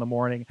Show in the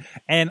morning.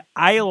 And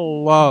I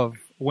love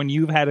when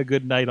you've had a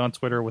good night on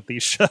Twitter with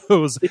these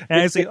shows,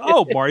 and I say,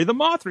 "Oh, Marty the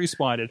Moth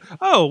responded.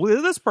 Oh,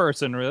 this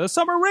person,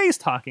 Summer Rae's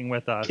talking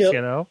with us."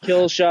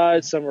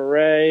 Killshot, Summer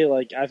Rae.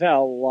 Like I've had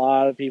a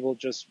lot of people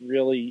just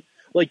really.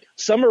 Like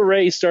Summer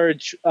Rae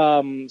started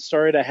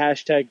a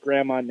hashtag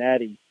Grandma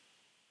Natty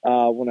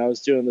when I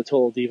was doing the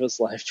Total Divas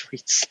live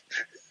tweets,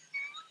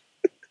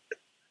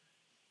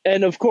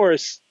 and of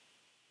course,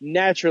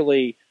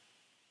 naturally,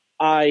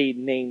 I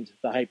named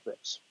the Hype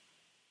Bros.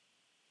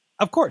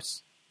 Of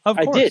course,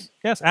 I did.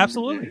 Yes,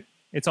 absolutely.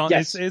 It's on.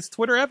 Yes. It's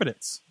Twitter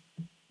evidence.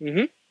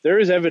 Mm-hmm. There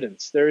is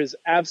evidence. There is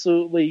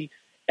absolutely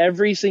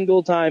every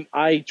single time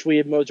I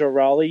tweeted Mojo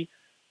Rawley.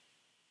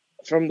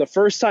 From the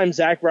first time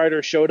Zack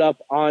Ryder showed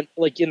up on,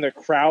 like in the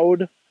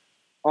crowd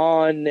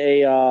on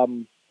a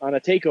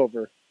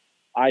takeover,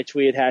 I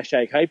tweeted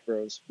hashtag Hype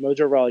Bros.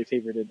 Mojo Rawley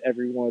favorited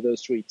every one of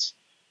those tweets.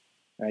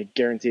 I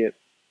guarantee it.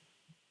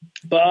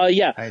 But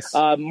Nice.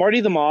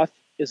 Marty the Moth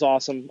is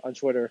awesome on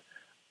Twitter.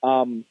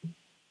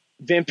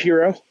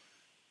 Vampiro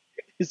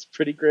is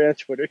pretty great on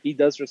Twitter. He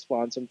does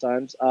respond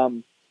sometimes.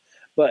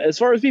 But as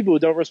far as people who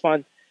don't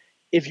respond,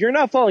 if you're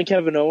not following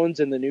Kevin Owens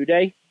in the New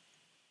Day,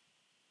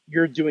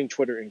 you're doing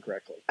Twitter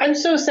incorrectly. I'm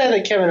so sad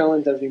that Kevin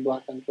Owens does me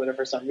blocked on Twitter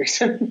for some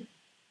reason.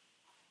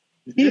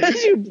 He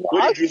has you blocked?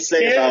 What did you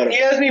say about him?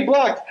 He has me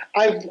blocked.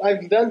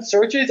 I've done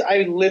searches.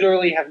 I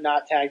literally have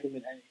not tagged him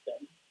in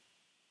anything,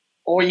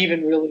 or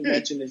even really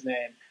mentioned his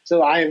name.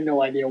 So I have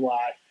no idea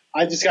why.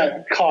 I just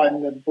got caught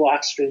in the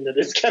block stream that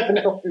is Kevin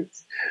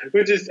Owens,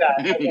 which is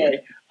sad.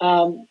 Okay.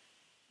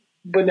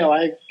 But no,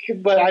 I've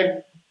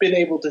been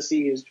able to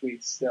see his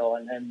tweets still,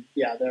 and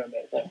yeah, they're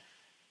amazing.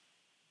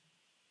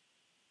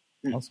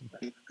 Awesome.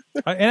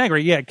 And I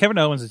agree. Yeah, Kevin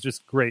Owens is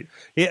just great.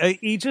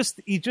 He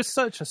just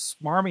such a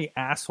smarmy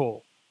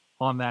asshole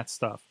on that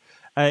stuff.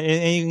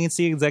 And you can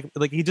see exactly,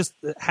 like, he just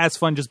has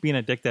fun just being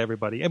a dick to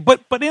everybody,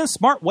 but in a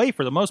smart way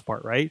for the most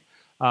part, right?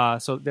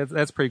 So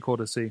that's pretty cool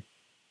to see.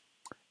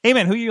 Hey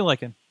man, who are you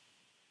liking?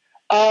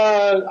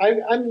 I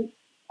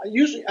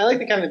like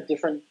the kind of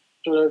different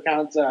Twitter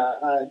accounts.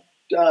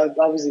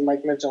 Obviously,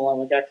 Mike mentioned a lot of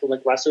like actual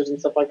like wrestlers and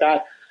stuff like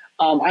that.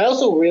 I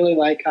also really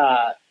like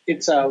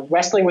it's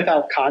Wrestling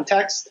Without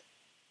Context.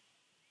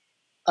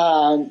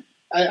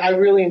 I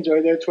really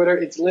enjoy their Twitter.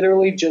 It's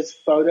literally just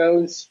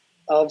photos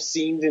of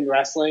scenes in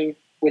wrestling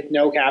with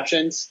no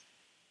captions,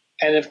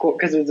 and of course,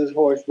 because it's of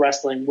course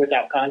wrestling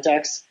without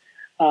context.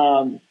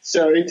 So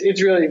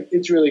it's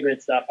really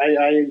great stuff.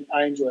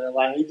 I enjoy it a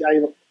lot.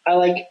 I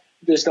like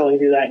just going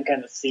through that and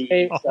kind of see.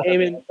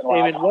 Eamon,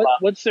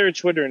 what's their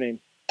Twitter name?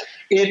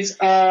 It's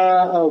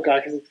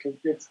because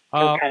it's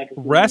kind of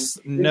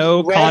Rest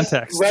No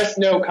Context. Rest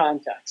No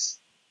Context.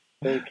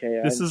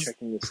 Okay, this I'm is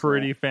checking this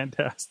pretty out.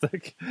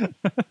 fantastic.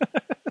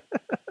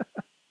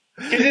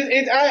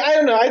 I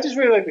don't know. I just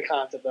really like the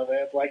concept of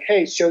it. Like,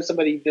 hey, show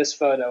somebody this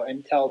photo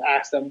and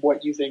ask them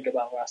what you think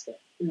about wrestling,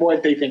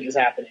 what they think is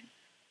happening.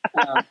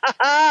 Oh,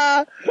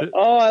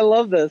 I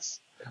love this.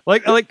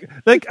 Like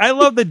I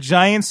love the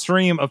giant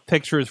stream of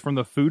pictures from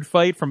the food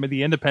fight from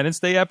the Independence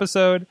Day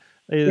episode.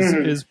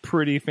 Is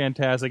pretty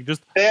fantastic.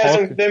 Just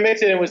they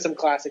mix it in with some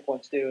classic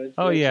ones too.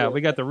 We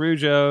got the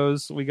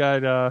Rujos. We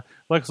got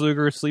Lex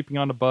Luger sleeping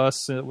on the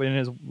bus in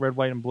his red,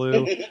 white, and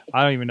blue.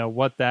 I don't even know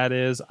what that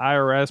is.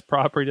 IRS,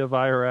 property of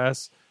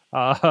IRS.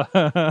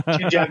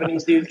 Two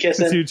Japanese dudes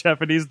kissing. Two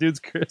Japanese dudes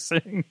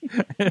kissing.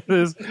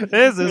 This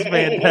is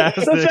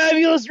fantastic. The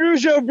fabulous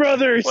Rougeau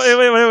brothers.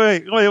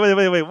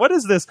 Wait. What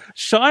is this?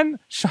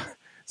 Is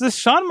this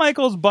Shawn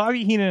Michaels,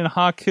 Bobby Heenan, and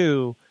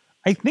Haku?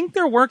 I think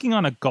they're working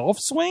on a golf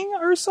swing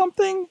or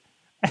something.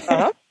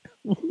 Uh-huh.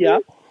 Yeah.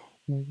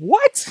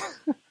 What?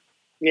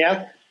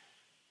 Yeah.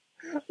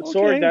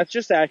 Sorry, that's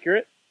just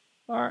accurate.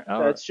 All right.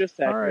 That's just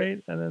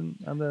accurate. All right.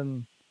 And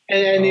then.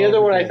 And the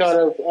other one I thought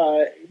of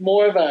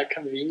more of a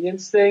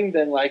convenience thing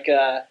than like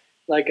a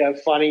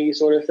funny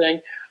sort of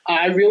thing.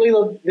 I really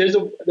love. There's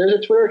a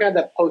Twitter account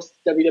that posts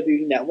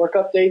WWE Network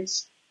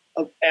updates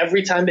of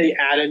every time they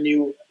add a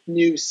new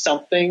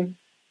something.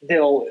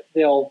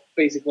 They'll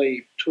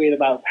basically tweet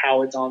about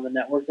how it's on the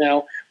network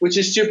now, which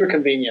is super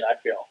convenient. I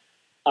feel.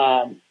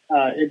 I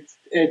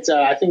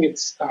think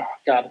it's. Oh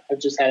God, I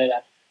just had it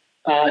up.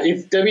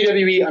 It's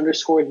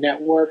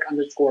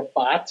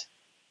WWE_network_bot.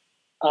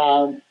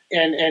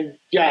 And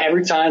yeah,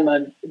 every time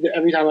a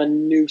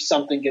new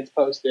something gets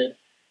posted,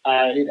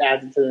 it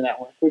adds it to the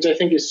network, which I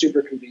think is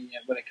super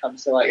convenient when it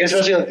comes to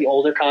especially the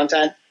older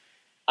content.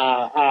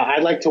 I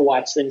like to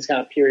watch things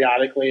kind of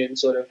periodically and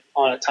sort of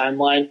on a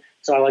timeline,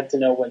 so I like to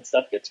know when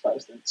stuff gets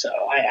posted. So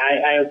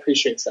I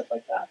appreciate stuff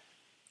like that.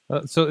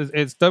 So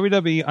it's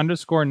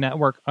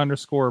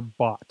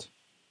WWE_network_bot.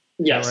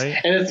 Yes, right?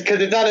 And it's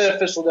because it's not an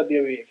official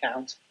WWE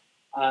account.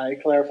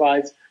 It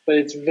clarifies, but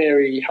it's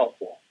very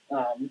helpful.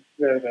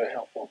 Very, very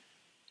helpful.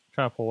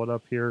 Trying to pull it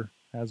up here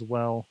as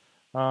well.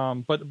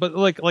 But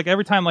like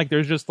every time like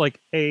there's just like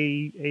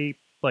a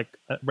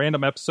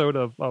random episode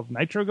of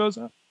Nitro goes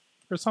up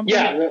or something.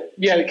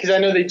 Yeah, because I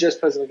know they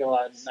just posted like a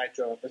lot of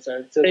Nitro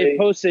episodes. So They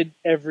posted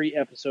every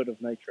episode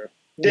of Nitro.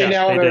 they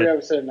now they have every did.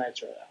 episode of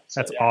Nitro out.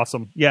 So, That's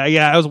awesome.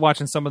 Yeah. I was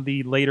watching some of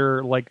the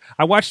later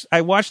I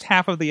watched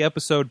half of the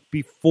episode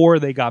before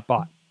they got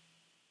bought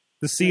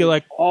to see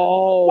like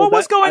Oh, what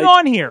was going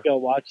on here. Go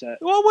watch that.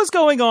 What was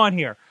going on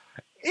here?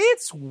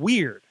 It's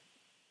weird.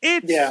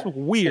 It's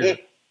weird.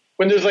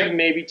 When there's like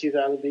maybe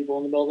 2,000 people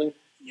in the building.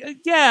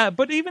 Yeah,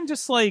 but even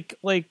just like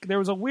there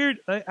was a weird.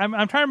 I'm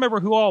trying to remember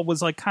who all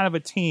was like kind of a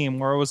team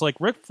where it was like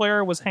Ric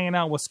Flair was hanging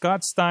out with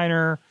Scott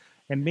Steiner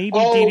and maybe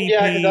DDP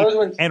 'cause that was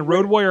when and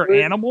Road Warrior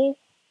Animal.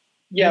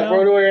 Yeah, You know?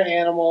 Road Warrior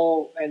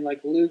Animal and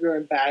like Luger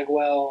and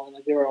Bagwell and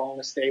like they were all in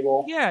a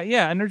stable.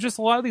 Yeah, and there's just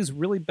a lot of these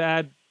really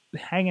bad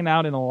hanging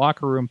out in a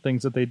locker room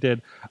things that they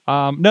did.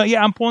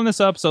 I'm pulling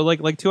this up. So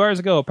like 2 hours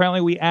ago,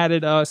 apparently we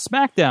added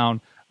SmackDown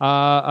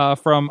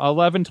from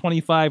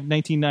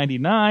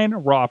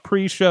 11/25/1999, Raw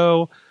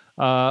pre-show.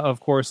 Of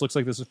course, looks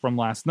like this is from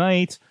last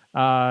night.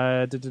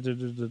 And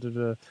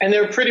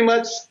they're pretty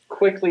much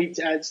quickly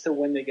adds to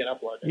when they get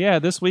uploaded. Yeah,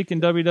 this week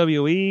in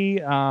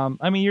WWE.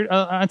 I mean, you're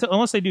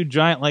unless they do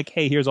giant like,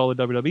 hey, here's all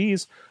the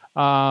WWEs.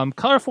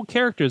 Colorful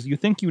characters. You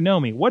think you know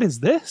me? What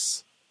is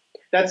this?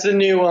 That's the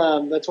new.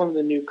 That's one of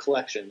the new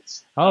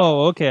collections.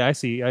 Oh, okay. I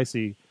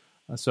see.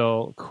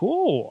 So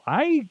cool.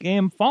 I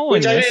am following.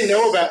 Which I didn't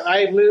know about.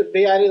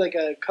 They added like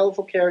a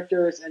colorful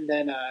characters and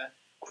then a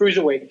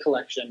cruiserweight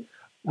collection.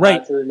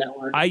 Right. To the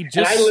network.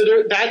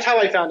 That's how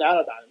I found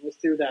out about it, was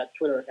through that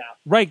Twitter account.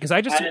 Right, because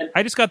I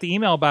just got the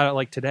email about it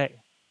like today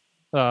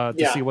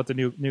to see what the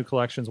new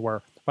collections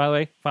were. By the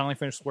way, finally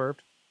finished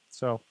Swerved.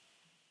 So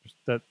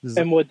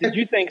And what did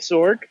you think,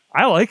 Sorg?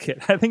 I like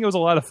it. I think it was a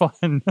lot of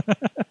fun.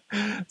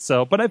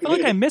 So, but I feel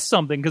like I missed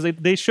something because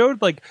they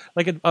showed like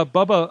a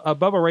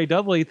Bubba Ray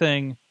Dudley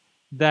thing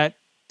that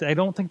I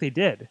don't think they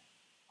did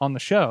on the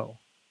show.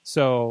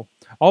 So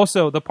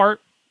also the part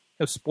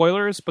of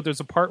spoilers, but there's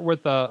a part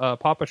with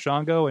Papa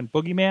Shango and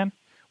Boogeyman,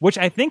 which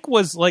I think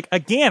was like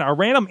again a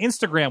random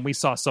Instagram we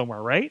saw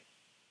somewhere, right?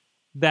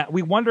 That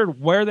we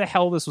wondered where the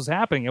hell this was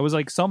happening. It was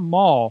like some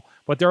mall,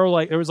 but there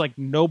was like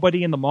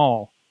nobody in the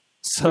mall.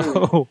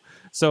 So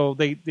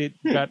they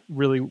got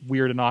really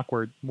weird and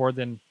awkward, more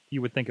than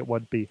you would think it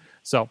would be.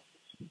 So,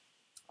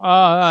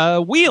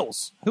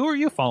 Wheels, who are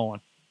you following?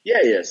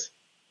 Yes.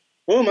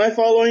 Who am I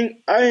following?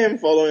 I am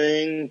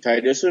following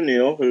Titus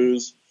O'Neil,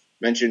 who's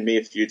mentioned me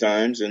a few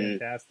times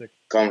in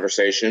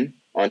conversation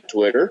on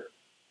Twitter,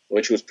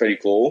 which was pretty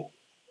cool.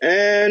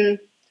 And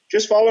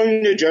just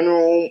following the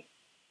general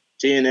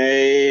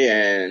TNA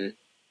and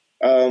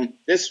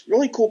this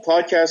really cool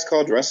podcast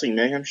called Wrestling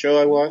Mayhem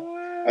Show I watch.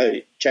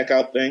 I check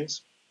out things.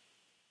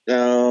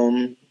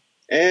 And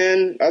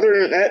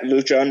other than that,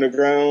 Lucha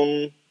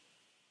Underground,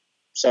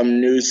 some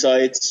news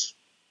sites,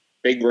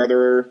 Big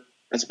Brother,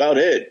 that's about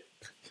it.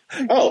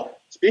 Oh,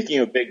 speaking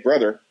of Big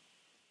Brother,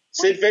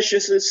 Sid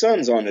Vicious's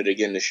son's on it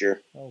again this year.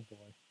 Oh boy.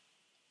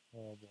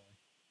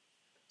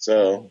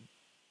 So,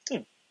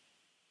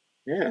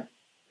 yeah.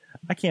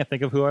 I can't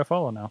think of who I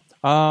follow now.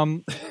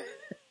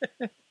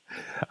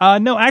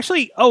 No,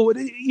 actually,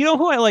 you know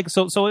who I like?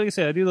 So like I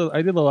said, I do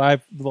the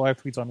live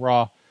tweets on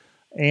Raw,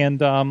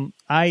 and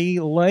I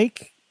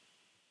like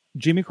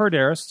Jimmy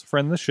Corderas,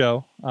 friend of the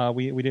show.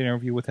 We did an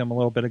interview with him a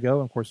little bit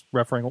ago, of course,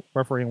 refereeing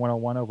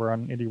 101 over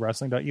on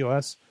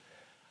IndieWrestling.us.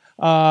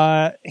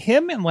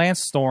 Him and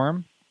Lance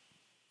Storm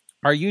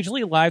are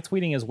usually live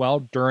tweeting as well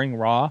during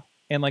Raw,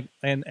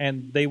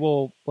 and they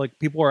will, like,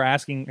 people are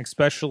asking,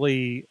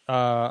 especially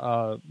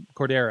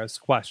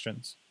Corderas,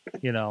 questions.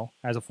 You know,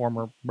 as a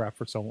former ref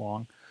for so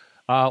long,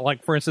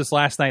 like for instance,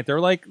 last night they're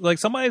like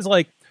somebody's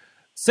like,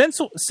 since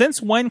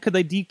when could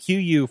they DQ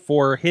you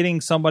for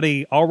hitting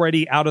somebody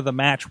already out of the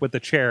match with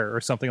the chair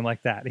or something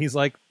like that? He's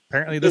like,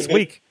 apparently this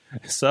week.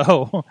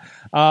 So,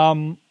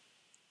 no,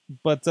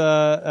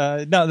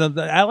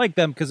 I like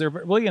them because they're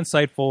really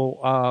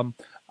insightful,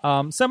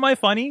 semi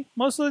funny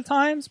most of the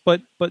times,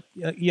 but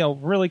you know,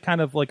 really kind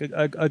of like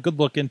a good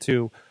look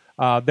into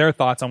their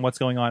thoughts on what's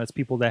going on as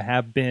people that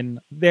have been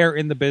there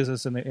in the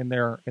business and in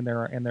their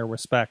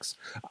respects.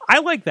 I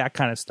like that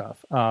kind of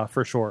stuff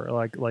for sure.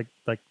 Like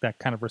that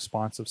kind of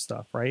responsive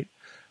stuff, right?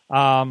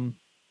 And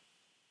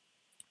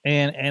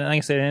like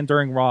I said, and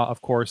during Raw,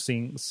 of course,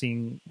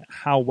 seeing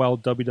how well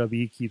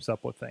WWE keeps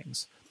up with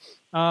things.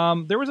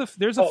 There's a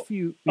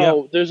few. Yeah.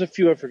 Oh, there's a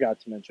few I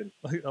forgot to mention.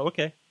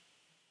 Okay.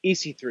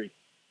 EC3.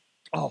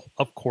 Oh,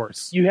 of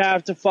course. You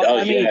have to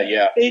follow.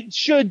 Yeah. It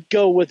should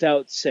go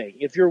without saying.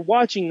 If you're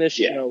watching this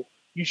show,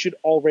 you should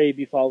already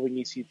be following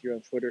EC3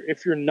 on Twitter.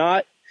 If you're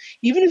not,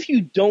 even if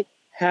you don't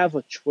have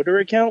a Twitter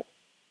account,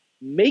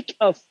 make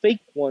a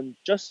fake one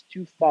just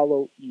to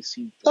follow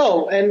EC3.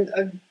 Oh, and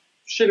I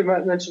should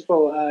have mentioned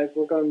before,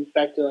 we're going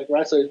back to like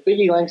wrestlers.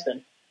 Biggie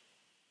Langston.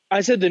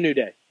 I said the New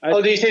Day.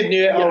 Did you say the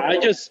New Day? Yeah,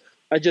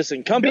 I just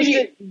encompassed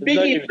it.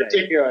 Biggie in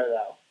particular,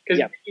 though.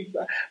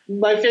 Because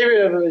my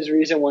favorite of his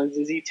recent ones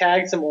is he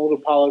tagged some old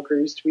Apollo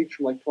Crews tweets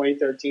from like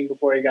 2013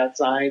 before he got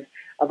signed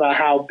about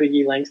how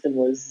Biggie Langston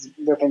was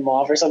ripping him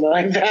off or something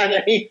like that.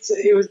 And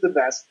it was the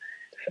best.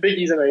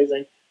 Biggie's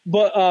amazing.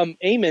 But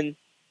Eamon,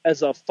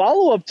 as a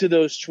follow-up to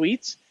those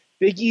tweets,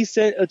 Biggie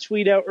sent a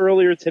tweet out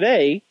earlier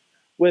today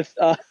with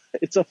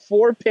it's a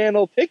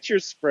 4-panel picture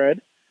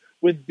spread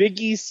with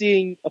Biggie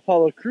seeing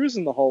Apollo Crews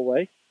in the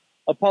hallway,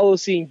 Apollo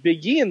seeing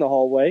Big E in the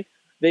hallway.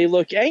 They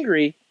look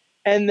angry,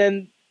 and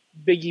then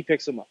Big E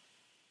picks them up.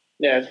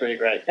 Yeah, it's pretty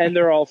great. And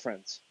they're all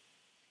friends.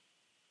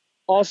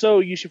 Also,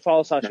 you should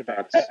follow Sasha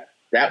Banks.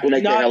 That would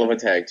make a hell of a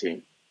tag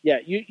team. Yeah,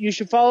 you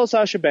should follow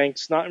Sasha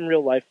Banks, not in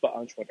real life, but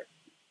on Twitter.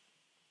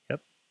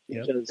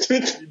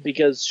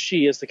 Because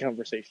she is the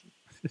conversation.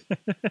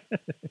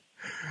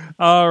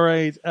 All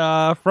right.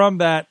 From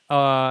that,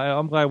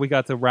 I'm glad we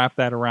got to wrap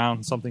that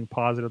around something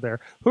positive there.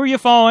 Who are you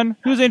following?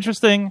 Who's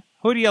interesting?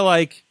 Who do you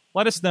like?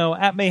 Let us know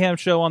at Mayhem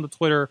Show on the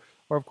Twitter,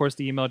 or of course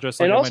the email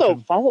address. And also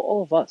follow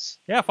all of us.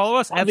 Yeah, follow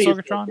us at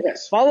Sorgatron.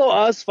 Yes. Follow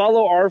us.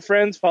 Follow our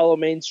friends. Follow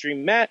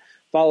Mainstream Matt.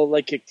 Follow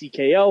Leg Kick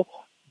TKO.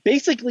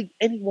 Basically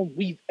anyone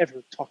we've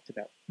ever talked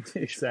about.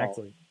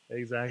 Exactly.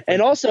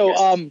 And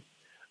also,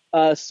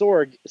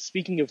 Sorg,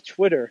 speaking of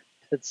Twitter,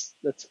 that's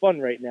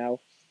fun right now.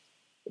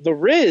 The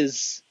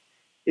Riz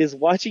is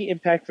watching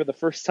Impact for the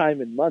first time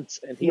in months,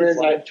 and he's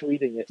live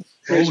tweeting it.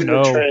 No!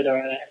 You're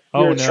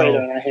a traitor,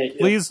 and I hate you.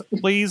 Please,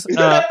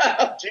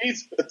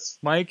 Jesus,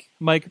 Mike,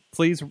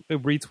 please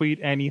retweet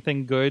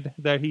anything good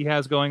that he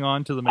has going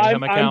on to the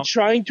Mayhem account. I'm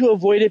trying to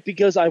avoid it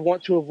because I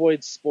want to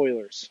avoid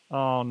spoilers.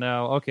 Oh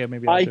no! Okay,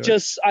 maybe I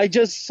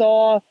just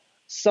saw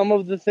some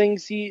of the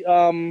things he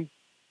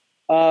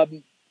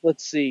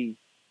let's see.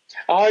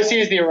 All I see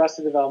is the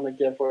Arrested Development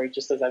gif where he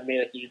just says, "I've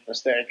made a huge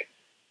mistake."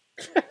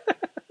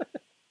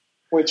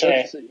 Which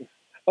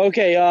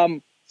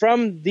okay,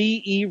 from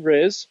the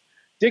E-Riz,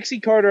 Dixie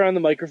Carter on the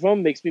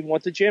microphone makes me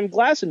want to jam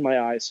glass in my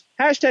eyes. #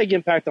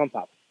 Impact on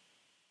Pop.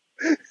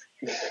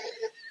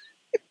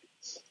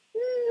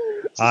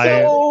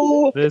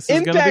 This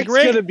is going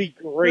to be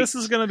great. This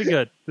is going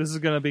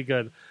to be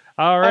good.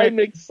 All right. I'm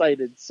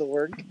excited,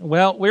 Sorg.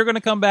 Well, we're going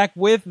to come back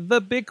with the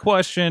big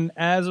question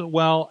as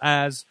well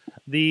as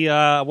the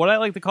what I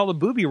like to call the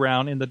booby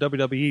round in the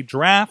WWE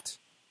draft.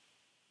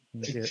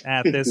 We'll get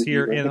at this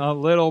here in a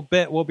little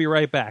bit. We'll be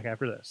right back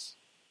after this.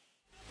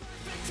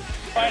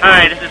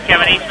 Hi, this is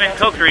Kevin Eastman,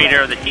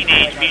 co-creator of the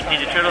Teenage Mutant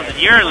Ninja Turtles, and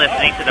you're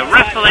listening to the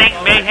Wrestling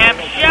Mayhem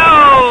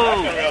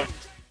Show!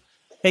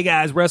 Hey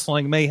guys,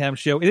 Wrestling Mayhem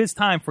Show. It is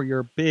time for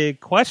your big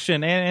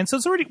question, and so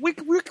it's already we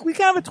kind of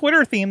have a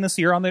Twitter theme this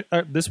year on the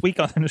this week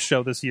on the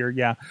show this year.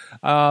 Yeah,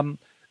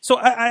 so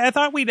I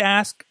thought we'd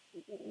ask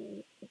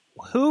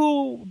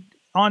who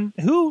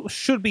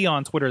should be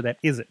on Twitter that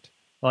isn't.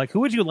 Like,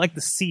 who would you like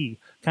to see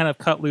kind of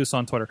cut loose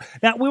on Twitter?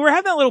 Now, we were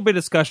having a little bit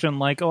of discussion,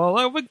 like,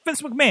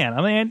 Vince McMahon.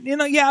 I mean,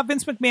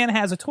 Vince McMahon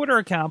has a Twitter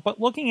account, but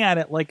looking at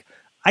it, like,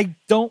 I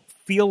don't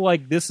feel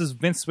like this is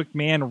Vince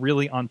McMahon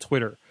really on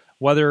Twitter.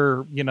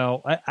 Whether,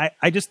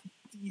 I just,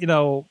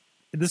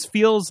 this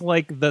feels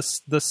like the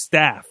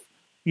staff,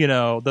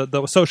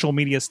 the social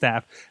media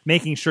staff,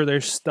 making sure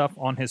there's stuff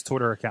on his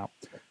Twitter account.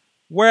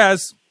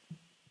 Whereas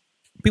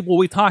people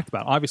we talked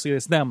about, obviously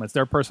it's them, it's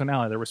their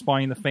personality, they're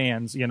responding to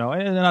fans, and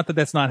not that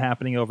that's not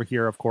happening over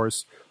here, of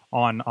course,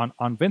 on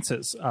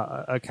Vince's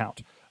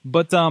account.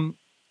 But so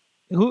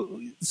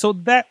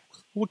that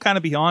would kind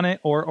of be on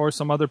it, or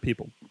some other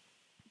people.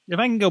 If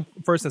I can go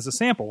first as a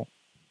sample,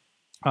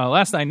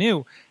 last I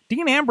knew,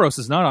 Dean Ambrose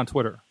is not on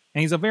Twitter,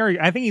 and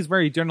I think he's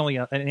very generally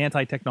an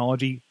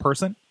anti-technology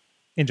person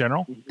in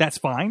general. That's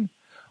fine,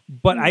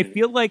 but I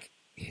feel like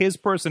his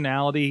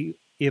personality,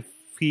 if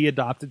he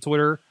adopted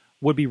Twitter,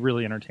 would be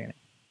really entertaining.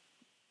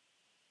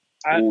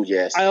 Oh,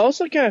 yes. I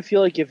also kind of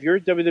feel like if you're a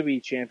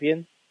WWE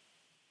champion,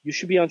 you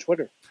should be on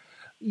Twitter.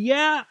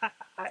 Yeah,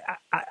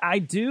 I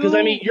do. Because,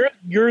 I mean,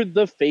 you're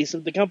the face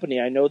of the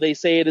company. I know they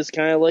say it is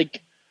kind of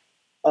like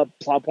a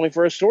plot point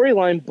for a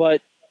storyline,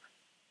 but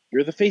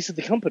you're the face of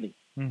the company.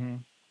 Mm-hmm.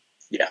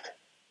 Yeah.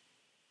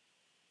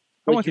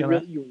 Like,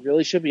 you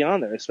really should be on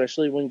there,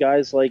 especially when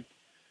guys like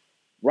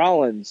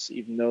Rollins,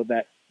 even though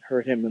that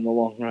hurt him in the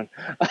long run.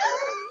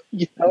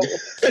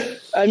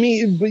 I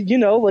mean, but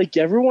like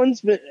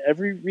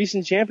every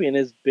recent champion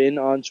has been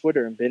on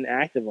Twitter and been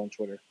active on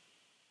Twitter.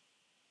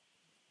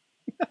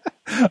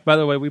 By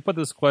the way, we put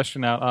this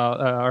question out.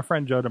 Our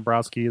friend Joe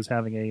Dombrowski is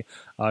having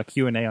a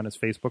Q&A on his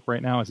Facebook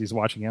right now as he's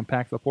watching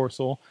Impact, the poor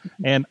soul.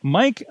 And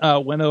Mike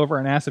went over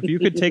and asked if you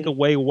could take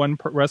away one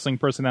wrestling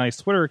personality's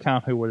Twitter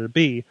account, who would it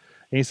be?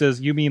 And he says,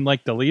 you mean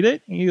like delete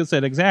it? And he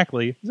said,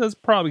 exactly. He says,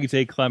 probably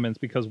Jay Clemens,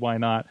 because why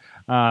not?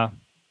 There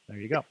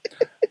you go.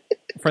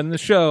 Friend of the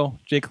show,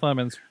 Jay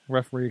Clemens,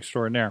 referee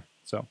extraordinaire.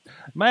 So,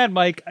 Mad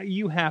Mike,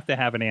 you have to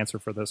have an answer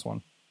for this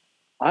one.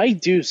 I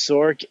do,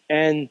 Sorg,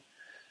 and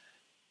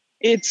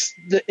it's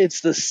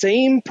the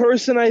same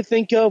person I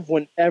think of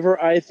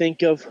whenever I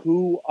think of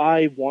who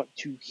I want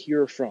to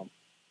hear from.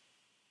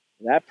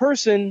 That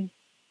person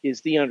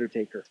is The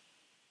Undertaker.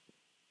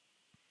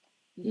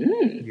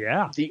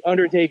 Yeah. The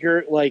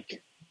Undertaker,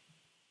 like,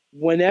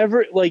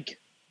 whenever, like,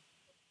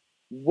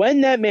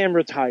 when that man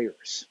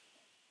retires,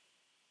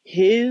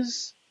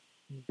 his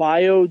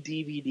bio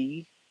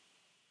DVD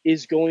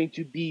is going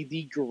to be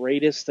the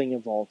greatest thing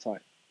of all time.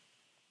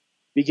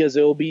 Because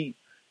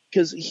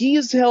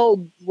he's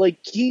held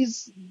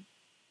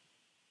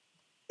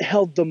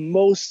the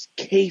most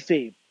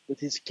kayfabe with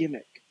his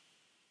gimmick.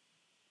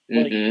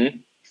 Like,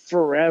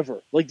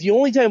 forever. Like, the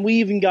only time we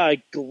even got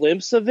a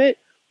glimpse of it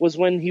was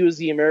when he was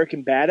the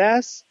American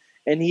Badass,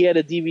 and he had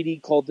a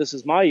DVD called This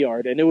Is My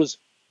Yard, and it was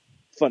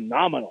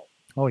phenomenal.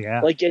 Oh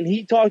yeah. Like, and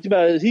he talked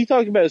about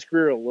his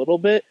career a little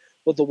bit,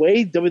 but the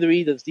way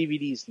WWE does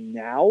DVDs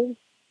now,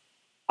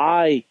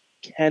 I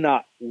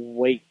cannot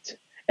wait.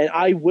 And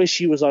I wish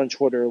he was on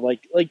Twitter.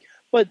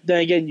 But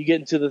then again, you get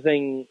into the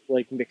thing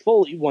like Mick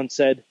Foley once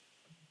said,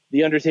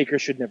 The Undertaker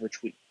should never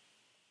tweet.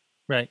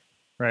 Right.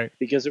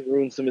 Because it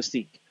ruins the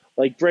mystique.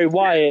 Like, Bray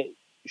Wyatt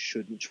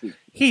shouldn't tweet.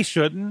 He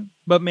shouldn't,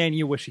 but man,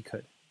 you wish he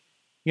could.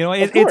 You know,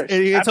 it's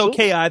Absolutely.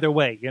 okay either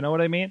way. You know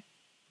what I mean?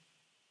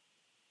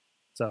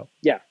 So.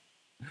 Yeah.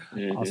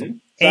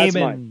 Awesome. That's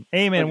Amen.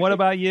 Amen. What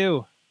about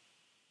you?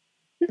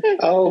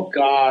 Oh,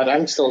 God,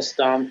 I'm still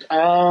stumped.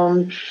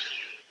 God,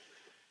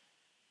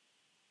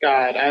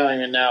 I don't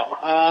even know.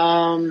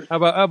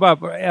 How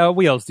about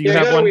Wheels? Do you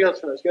have go one? to Wheels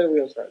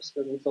first.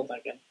 Because I'm still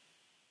thinking.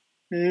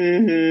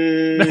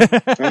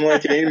 I'm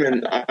like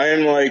Eamon.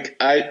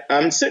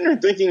 I'm sitting there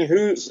thinking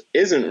who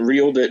isn't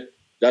real that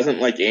doesn't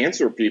like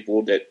answer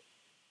people that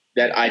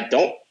I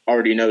don't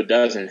already know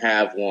doesn't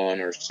have one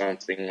or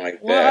something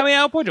like that. Well, I mean,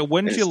 I'll put it.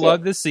 Wouldn't you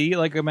love to see,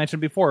 like I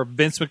mentioned before,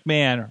 Vince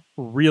McMahon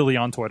really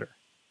on Twitter?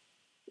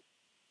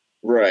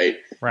 Right.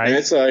 And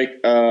it's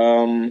like,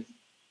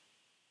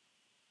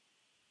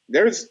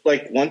 there's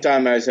like one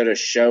time I was at a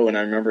show and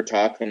I remember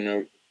talking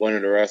to one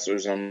of the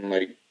wrestlers. I'm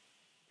like,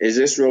 is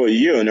this really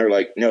you? And they're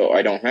like, no,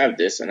 I don't have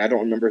this. And I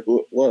don't remember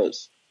who it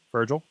was.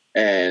 Virgil?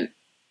 And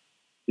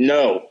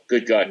no,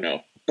 good God,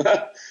 no.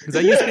 Because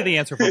that used to be the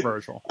answer for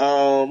Virgil.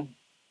 Oh,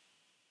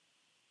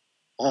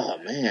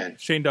 man.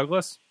 Shane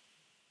Douglas?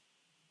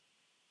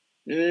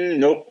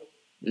 Nope.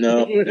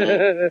 No.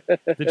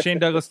 Did Shane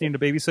Douglas need a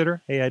babysitter?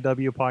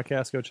 AIW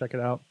podcast, go check it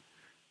out.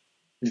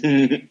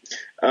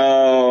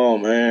 Oh,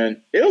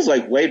 man. It was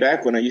like way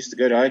back when I used to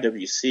go to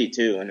IWC,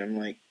 too. And I'm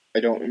like,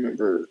 I don't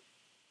remember.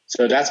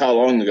 So that's how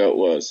long ago it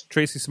was.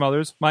 Tracy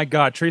Smothers? My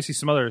God, Tracy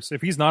Smothers.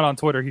 If he's not on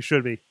Twitter, he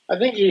should be. I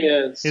think he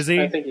is. Is he?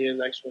 I think he is,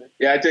 actually.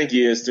 Yeah, I think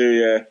he is, too,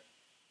 yeah.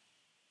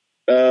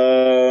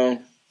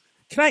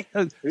 Can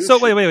I? So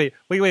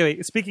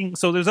wait. Speaking,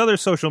 so there's other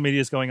social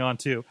medias going on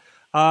too.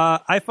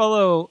 I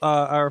follow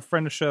our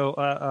friend of the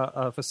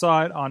show,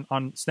 Facade, on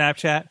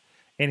Snapchat,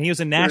 and he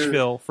was in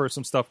Nashville for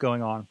some stuff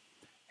going on.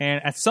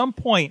 And at some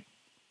point,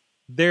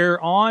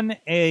 they're on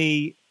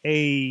a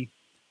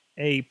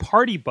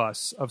party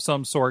bus of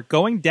some sort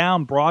going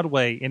down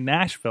Broadway in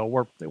Nashville,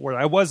 where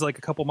I was like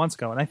a couple months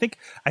ago. And I think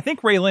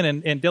Ray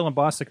Lynn and Dylan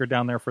Bostic are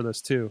down there for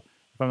this too,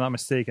 if I'm not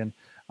mistaken.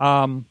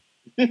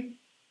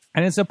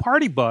 And it's a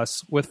party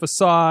bus with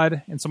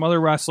Facade and some other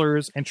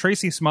wrestlers and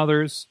Tracy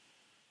Smothers.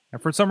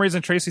 And for some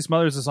reason, Tracy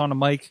Smothers is on a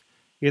mic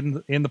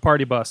in the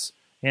party bus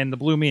and the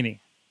Blue Meanie.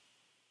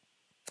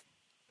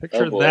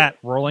 Picture that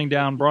rolling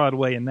down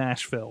Broadway in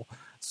Nashville.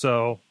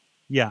 So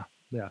yeah.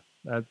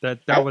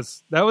 That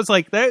was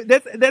like that.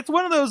 That's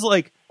one of those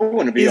like. I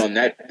want to be on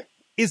that.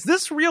 Is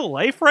this real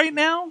life right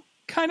now?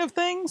 Kind of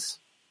things,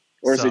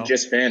 or is it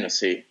just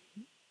fantasy?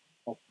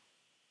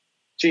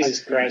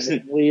 Jesus Christ.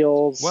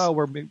 Wheels. Well,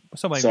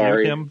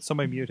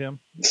 somebody mute him.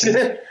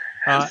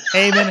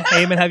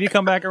 Eamon, have you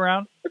come back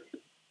around?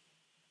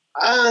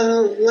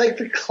 Like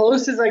the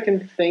closest I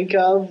can think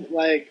of,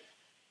 like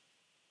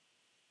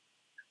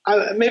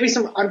maybe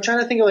some. I'm trying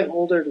to think of like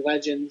older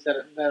legends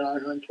that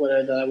aren't on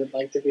Twitter that I would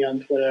like to be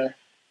on Twitter.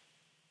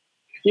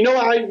 You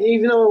know,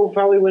 even though it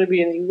probably wouldn't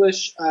be in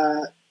English,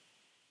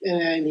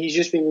 and he's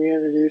just being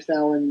reintroduced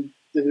now in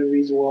the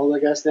WWE's world, I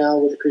guess now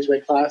with the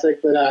Cruiserweight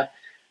Classic, but.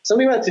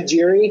 Something about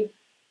Tajiri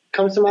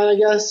comes to mind, I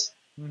guess,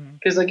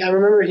 because like I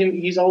remember him.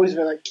 He's always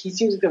been like he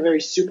seems like a very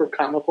super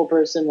comical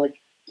person, like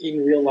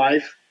in real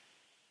life,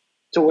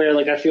 to where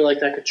like I feel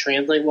like that could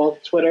translate well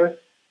to Twitter.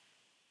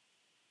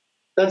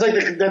 That's like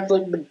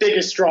the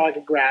biggest straw I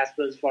could grasp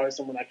as far as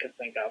someone I could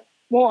think of.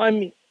 Well, I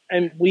mean,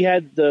 and we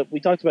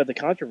talked about the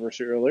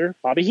controversy earlier.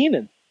 Bobby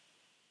Heenan.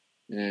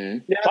 Yeah,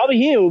 Bobby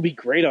Heenan would be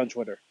great on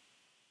Twitter.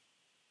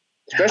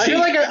 Especially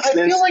I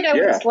feel like I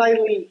would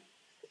slightly.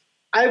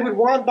 I would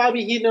want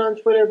Bobby Heenan on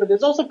Twitter, but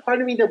there's also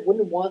part of me that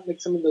wouldn't want like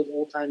some of those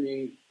old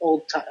timey.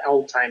 What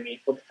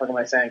the fuck am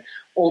I saying?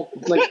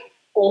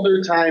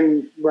 Older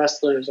time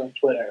wrestlers on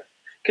Twitter.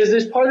 Because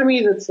there's part of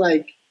me that's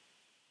like,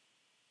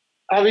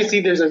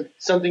 obviously there's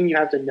something you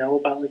have to know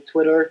about like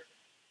Twitter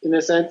in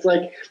a sense.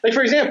 Like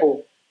for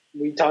example,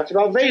 we talked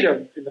about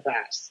Vader in the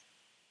past.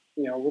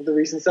 You know, with the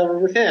recent stuff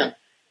with him,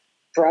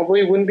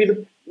 probably wouldn't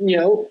be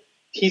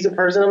he's a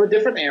person of a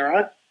different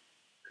era.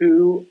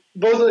 Who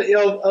both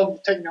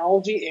of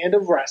technology and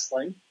of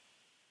wrestling,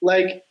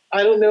 like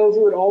I don't know if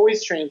it would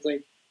always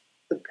translate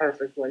the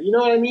perfect way. You know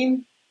what I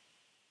mean?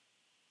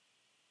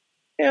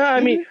 Yeah,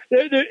 I mean,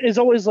 there is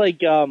always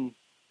like you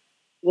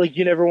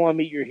never want to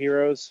meet your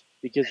heroes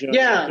because you know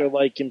what they're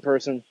like in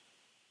person.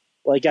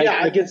 Like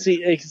I can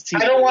see. I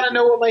don't want to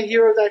know what my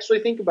heroes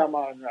actually think about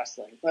modern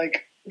wrestling.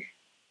 Like,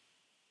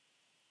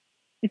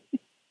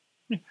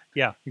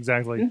 yeah,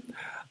 exactly.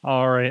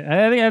 All right,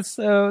 I think that's.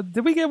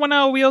 Did we get one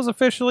out of Wheels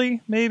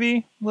officially?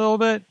 Maybe a little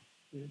bit.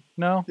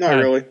 No, not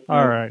really.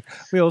 All right,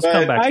 Wheels,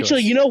 come back.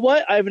 Actually, to us. You know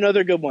what? I have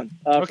another good one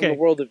from the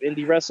world of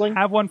indie wrestling.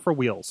 Have one for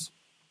Wheels.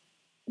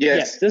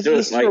 Yes, this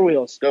is for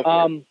Wheels.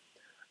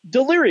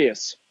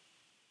 Delirious.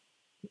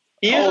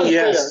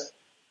 Yes.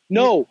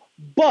 No,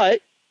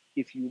 but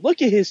if you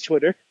look at his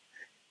Twitter,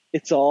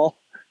 it's all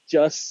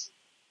just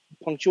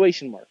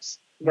punctuation marks.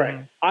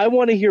 Right. I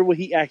want to hear what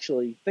he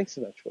actually thinks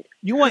about Twitter.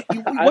 You want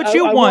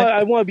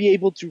I want to be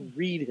able to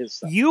read his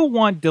stuff. You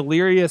want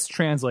Delirious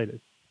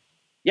translated?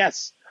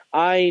 Yes.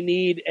 I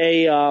need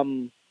a I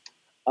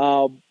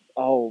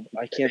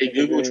can't think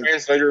Google of it.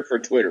 Translator for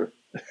Twitter.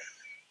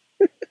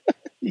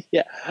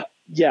 Yeah.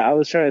 I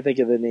was trying to think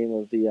of the name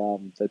of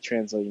the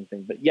translating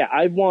thing, but yeah,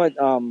 I want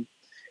a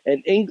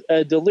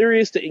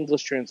Delirious to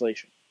English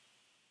translation.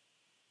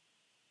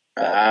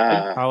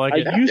 I like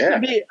it. I used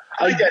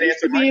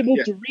to be able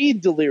to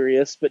read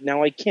Delirious, but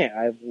now I can't.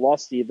 I've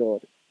lost the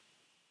ability.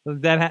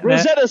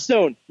 Rosetta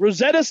Stone,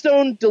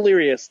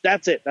 Delirious.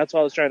 That's it. That's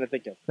what I was trying to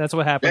think of. That's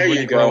what happens when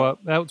you grow up.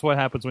 That's what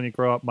happens when you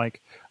grow up, Mike.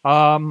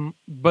 I don't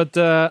want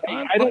to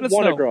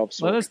grow up.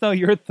 Let us know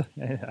your.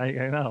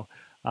 I know.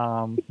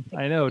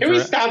 I know. Can we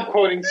stop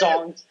quoting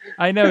songs?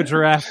 I know,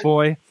 Giraffe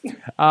Boy.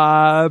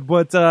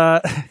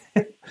 Let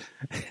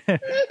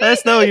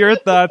us know your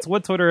thoughts.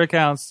 What Twitter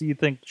accounts do you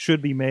think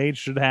should be made,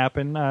 should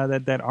happen,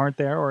 that aren't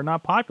there or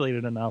not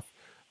populated enough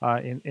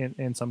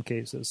in some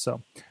cases?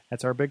 So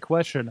that's our big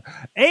question.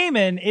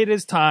 Eamon, it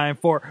is time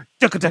for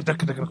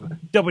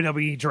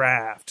WWE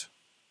Draft.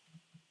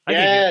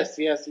 Yes.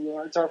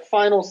 It's our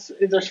final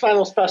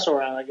special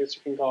round, I guess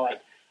you can call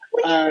it.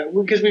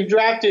 Because we've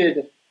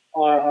drafted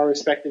our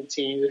respective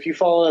teams. If you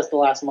followed us the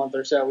last month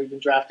or so, we've been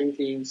drafting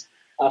teams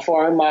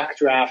for our mock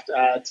draft,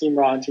 Team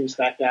Raw and Team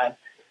SmackDown.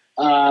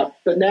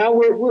 But now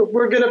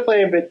we're going to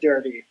play a bit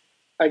dirty,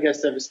 I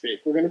guess, so to speak.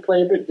 We're going to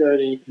play a bit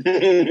dirty.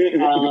 This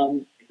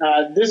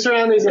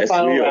round is the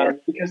final round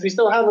because we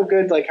still have a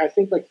good, I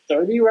think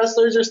 30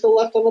 wrestlers are still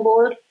left on the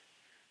board.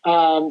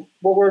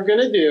 What we're going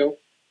to do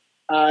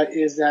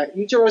is that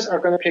each of us are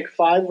going to pick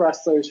 5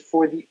 wrestlers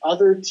for the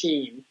other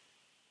team.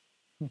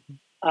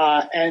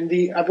 And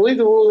I believe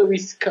the rule that we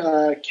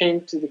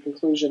came to the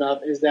conclusion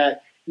of is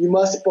that you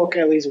must book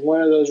at least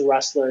one of those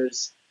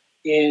wrestlers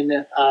in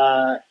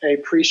a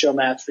pre-show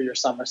match for your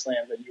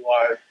SummerSlam that you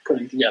are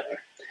putting together.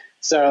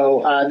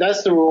 So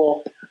that's the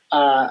rule.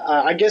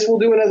 I guess we'll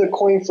do another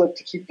coin flip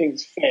to keep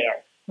things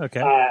fair. Okay.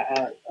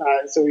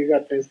 So we've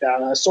got things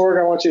down. Sorg,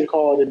 I want you to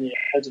call it in the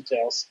heads or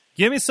tails.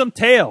 Give me some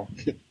tail.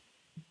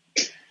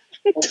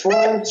 That's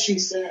what she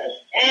said.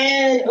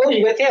 And,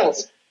 you got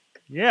tails.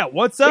 Yeah,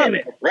 what's up? Damn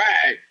it.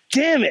 Right.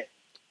 Damn it.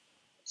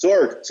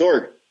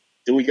 Sorg,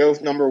 do we go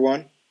with number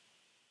 1?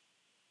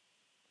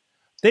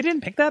 They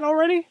didn't pick that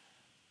already?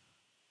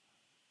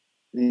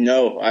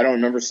 No, I don't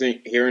remember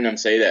hearing them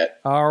say that.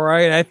 All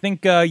right, I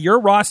think your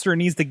roster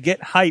needs to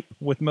get hype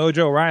with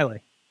Mojo Riley.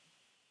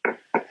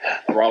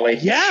 Raleigh?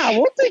 Yeah,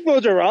 we'll take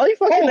Mojo Riley.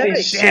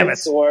 Holy shit,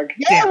 Sorg.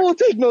 Yeah, we'll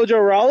take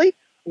Mojo Riley.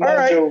 All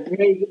right.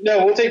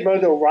 No, we'll take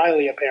Mojo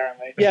Riley,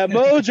 apparently. Yeah,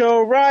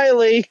 Mojo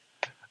Riley.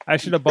 I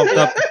should have bumped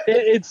up.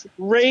 It's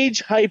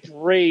Rage Hype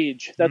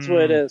Rage. That's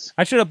what it is.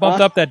 I should have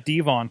bumped up that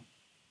Devon.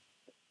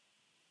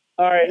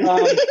 All right.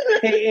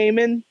 Hey,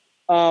 Eamon.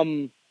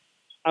 I'm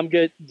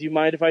good. Do you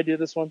mind if I do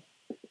this one?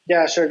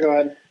 Yeah, sure. Go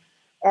ahead.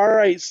 All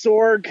right,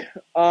 Sorg.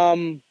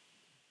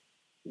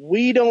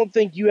 We don't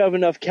think you have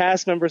enough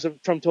cast members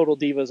from Total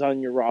Divas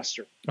on your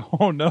roster.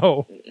 Oh,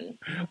 no.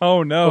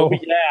 Oh, no.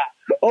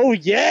 Oh,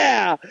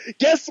 yeah.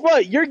 Guess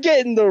what? You're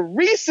getting the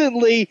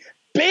recently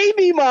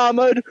baby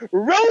mamaed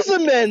Rosa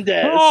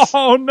Mendez.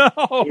 Oh, no.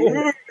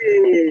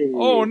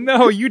 Oh,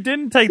 no. You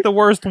didn't take the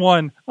worst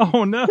one.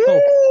 Oh, no.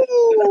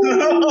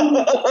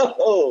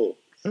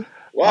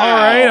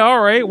 Wow.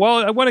 All right.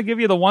 Well, I want to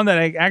give you the one that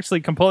I actually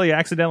completely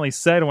accidentally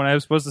said when I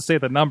was supposed to say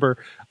the number.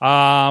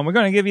 We're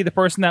going to give you the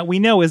person that we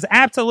know is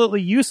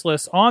absolutely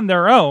useless on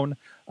their own,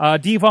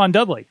 Devon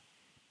Dudley.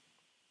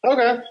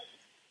 Okay.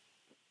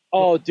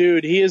 Oh,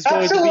 dude, he is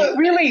going to be...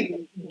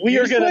 Really? We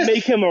are going to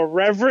make him a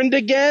reverend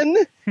again?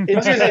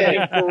 It's going to be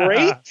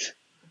great.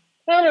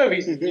 I don't know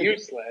if he's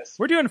useless.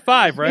 We're doing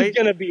 5, right? He's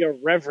going to be a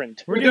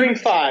reverend. We're doing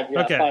 5.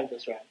 Yeah, okay. 5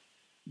 this round.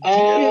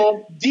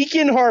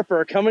 Deacon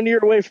Harper coming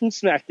your way from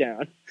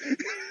SmackDown.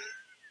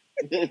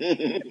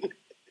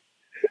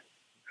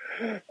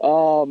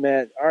 Oh,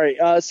 man. All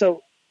right.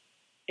 So,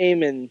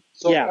 Eamon.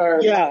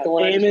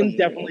 Eamon,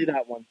 definitely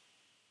that one.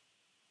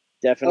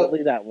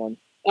 Definitely that one.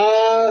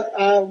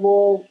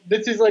 Well,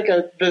 this is like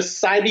the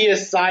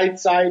sidiest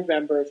side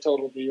member of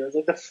Total Divas,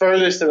 like the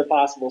furthest to the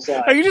possible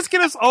side. Are you just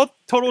getting us all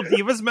Total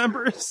Divas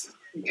members?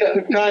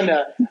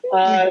 Kinda.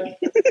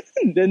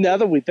 Now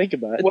that we think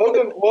about it.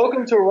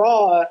 Welcome to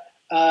Raw,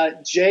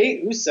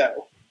 Jay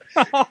Uso.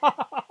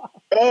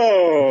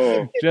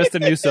 Oh,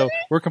 Justin Uso.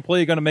 We're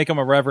completely going to make him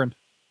a reverend.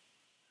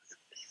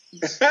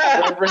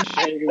 Reverend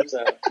Jey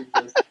Uso.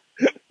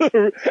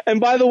 And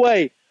by the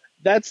way,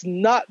 that's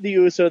not the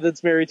Uso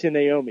that's married to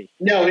Naomi.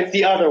 No, it's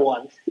the other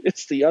one.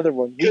 It's the other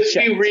one.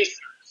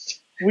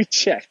 We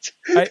checked.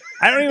 I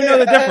don't even know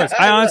the difference.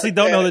 I honestly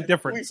don't know the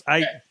difference.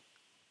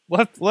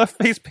 Left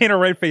face paint or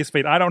right face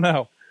paint. I don't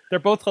know. They're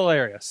both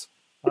hilarious.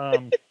 Are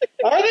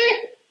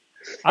they?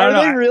 Are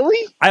they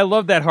really? I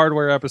love that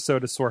Hardware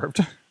episode of Swerved.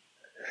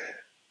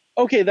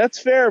 Okay, that's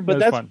fair,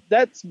 but fun.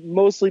 that's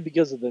mostly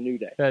because of the New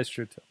Day. That's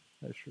true too.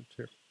 All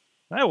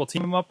right, we'll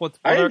team them up with.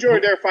 I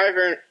enjoyed their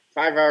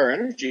 5-hour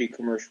energy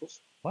commercials.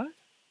 What?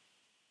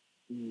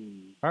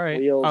 All right,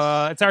 Wheels.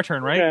 it's our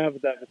turn, right? We're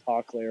gonna have a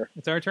talk later.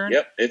 It's our turn.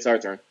 Yep, it's our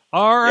turn.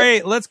 All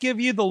right, let's give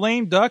you the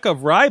lame duck of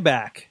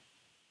Ryback.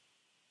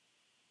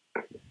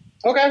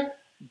 Okay.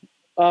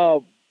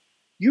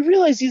 You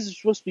realize these are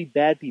supposed to be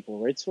bad people,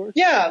 right, Sword?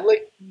 Yeah,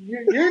 like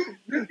you're doing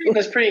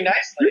this pretty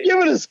nicely. You're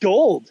giving us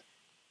gold.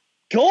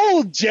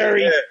 Gold,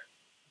 Jerry.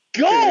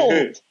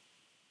 Gold.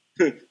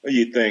 What do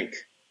you think?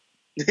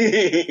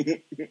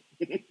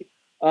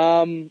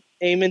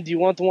 Eamon, do you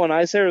want the one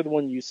I said or the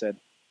one you said?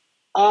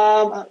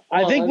 I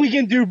think we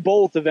can do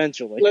both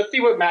eventually. Let's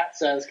see what Matt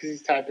says because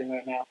he's typing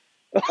right now.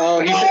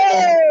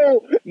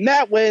 Oh,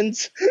 Matt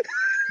wins.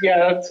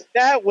 Yeah,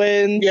 Matt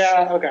wins.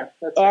 Yeah, okay.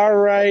 That's all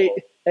right.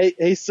 Hey,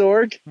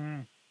 Sorg.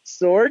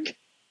 Sorg.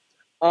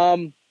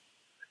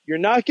 You're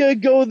not gonna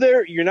go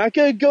there. You're not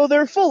gonna go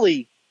there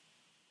fully,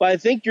 but I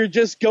think you're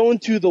just going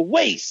to the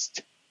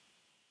waist.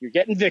 You're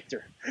getting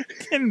Victor.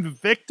 Getting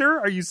Victor?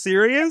 Are you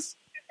serious?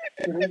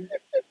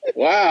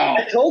 Wow.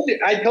 I told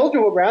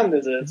you what round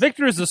this is.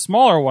 Victor is the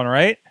smaller one,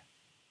 right?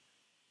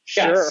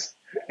 Yes,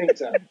 I think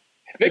so.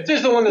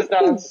 Victor's the one that's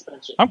not on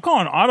suspension. I'm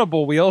calling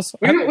audible, Wheels.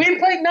 We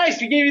played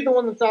nice. We gave you the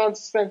one that's not on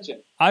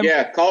suspension.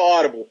 Call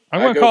audible.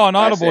 I'm going to call an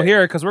audible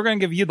here because we're going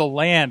to give you the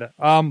land.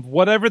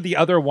 Whatever the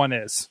other one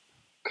is.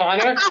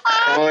 Connor.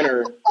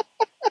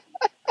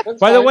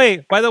 By the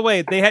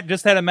way, they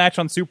just had a match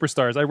on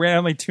Superstars. I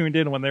randomly tuned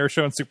in when they were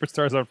showing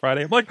Superstars on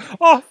Friday. I'm like,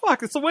 oh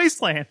fuck, it's a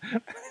wasteland.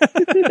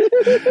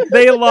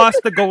 They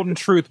lost the Golden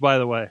Truth, by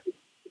the way.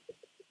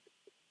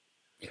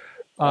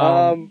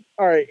 All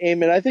right,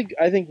 Eamon. I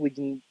think we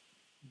can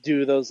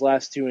do those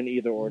last two in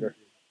either order.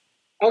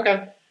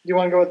 Okay. You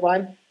want to go with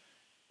mine?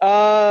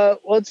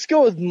 Let's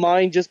go with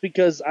mine just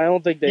because I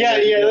don't think they. Yeah.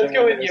 Let's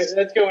go with you.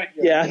 Let's go with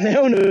you. Yeah, they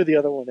don't know who the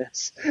other one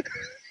is.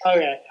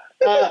 Okay.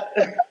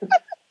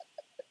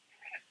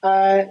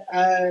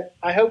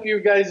 I hope you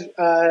guys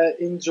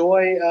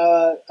enjoy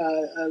a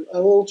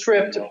little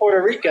trip to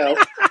Puerto Rico.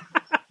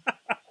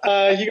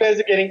 You guys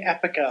are getting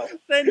Epico.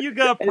 Then you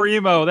got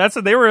Primo.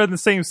 They were in the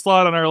same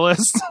slot on our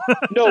list.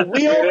 No,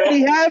 we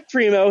already have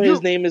Primo.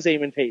 His name is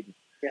Eamon Payton.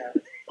 Yeah.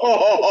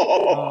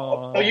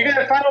 Oh, you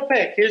got a final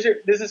pick. This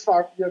is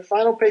your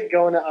final pick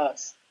going to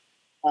us.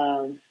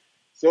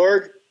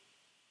 Sorg,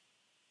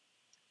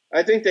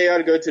 I think they ought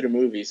to go to the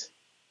movies.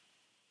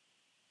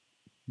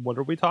 What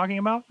are we talking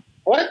about?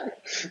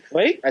 What?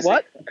 Wait,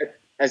 what?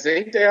 I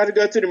think they ought to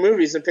go to the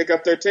movies and pick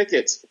up their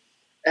tickets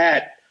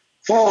at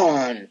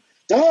Fandango.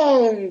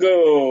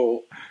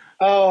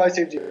 Oh, I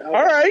see. Okay. All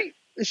right,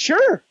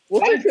 sure.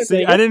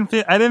 See, I didn't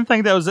think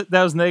that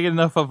was negative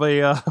enough of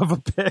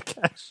a pick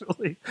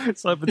actually.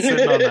 So I've been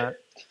sitting on that.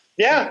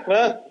 Yeah,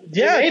 well,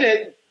 yeah, you made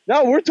it.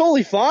 No, we're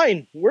totally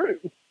fine.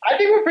 I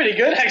think we're pretty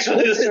good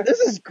actually. This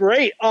is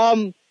great.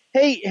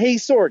 Hey,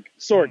 Sorg.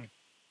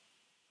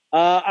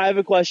 I have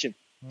a question.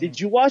 Did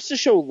you watch the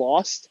show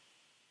Lost?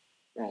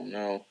 Oh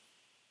no.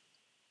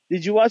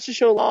 Did you watch the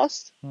show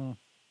Lost?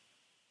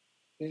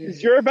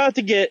 You're about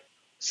to get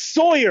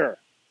Sawyer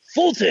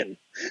Fulton.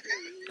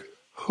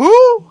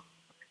 Who?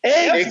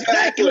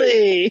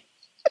 Exactly.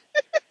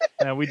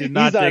 Yeah, we did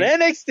not. He's on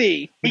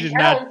NXT. We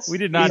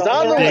did not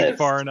dig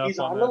far enough. He's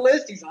on the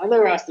list. He's on the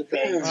roster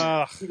page.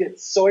 You get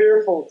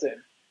Sawyer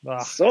Fulton.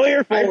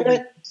 Sawyer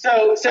Fulton.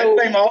 So I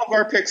blame all of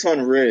our picks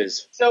on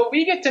Riz. So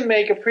we get to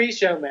make a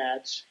pre-show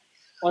match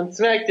on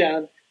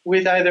SmackDown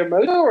with either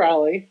Mojo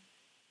Rawley,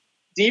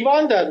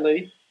 Devon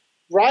Dudley,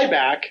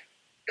 Ryback,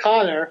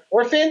 Connor,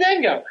 or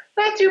Fandango.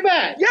 Not too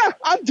bad. Yeah,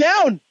 I'm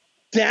down.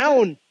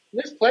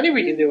 There's plenty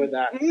we can do with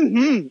that.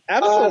 Mm-hmm.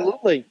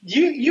 Absolutely.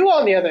 You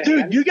on the other hand.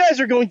 Dude, you guys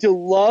are going to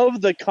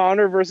love the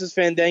Connor versus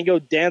Fandango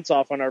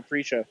dance-off on our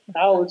pre-show.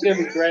 Oh, it's going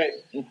to be great.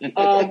 You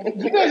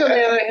guys on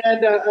the other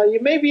hand, you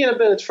may be in a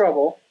bit of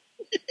trouble.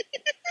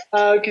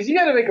 Because you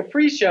got to make a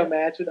pre-show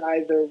match with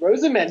either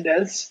Rosa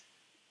Mendez,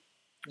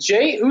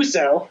 Jey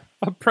Uso.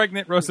 A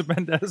pregnant Rosa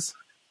Mendez.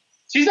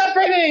 She's not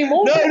pregnant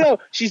anymore. No.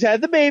 She's had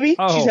the baby.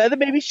 Oh.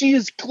 She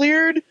is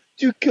cleared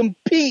to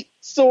compete,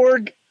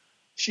 Sorg.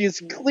 She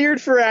is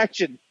cleared for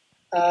action.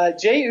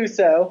 Jey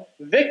Uso,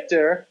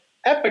 Victor,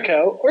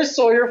 Epico, or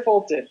Sawyer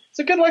Fulton.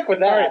 So good luck with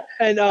that. All right.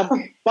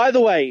 And by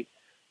the way,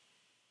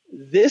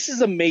 this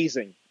is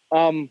amazing.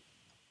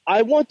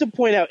 I want to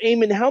point out,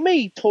 Eamon, how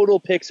many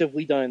total picks have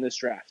we done in this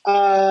draft?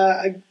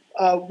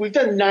 We've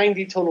done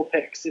 90 total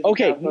picks.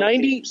 Okay,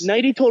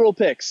 90 total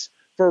picks.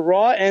 for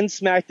Raw and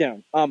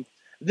SmackDown.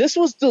 This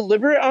was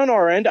deliberate on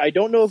our end. I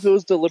don't know if it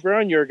was deliberate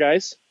on your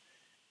guys.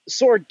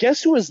 Sorg,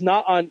 guess who is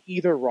not on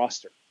either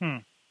roster?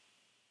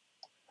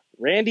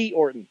 Randy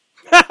Orton.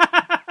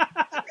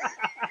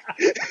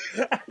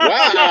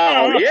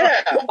 Wow,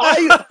 yeah.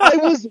 I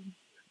was,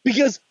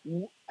 because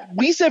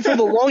we said for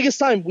the longest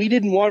time we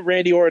didn't want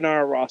Randy Orton on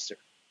our roster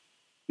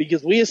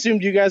because we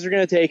assumed you guys were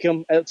going to take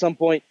him at some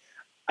point,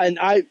 and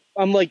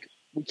I'm like,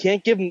 we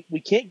can't give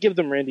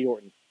them Randy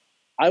Orton.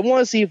 I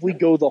want to see if we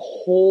go the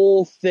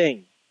whole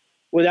thing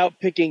without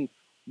picking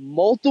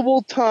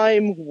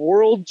multiple-time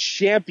world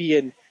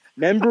champion,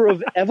 member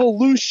of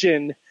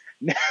Evolution,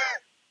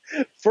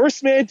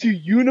 first man to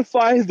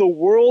unify the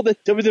world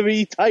at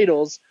WWE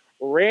titles,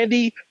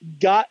 Randy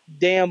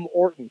goddamn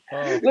Orton.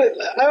 I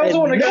also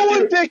want to no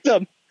one picked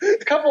him.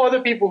 A couple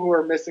other people who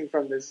are missing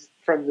from this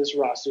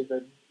roster,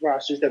 the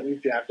rosters that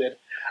we've drafted.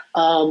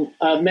 A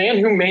man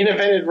who main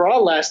evented Raw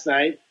last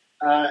night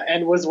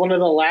and was one of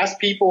the last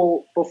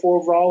people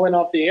before Raw went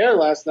off the air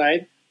last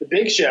night, The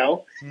Big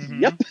Show.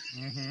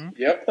 Mm-hmm.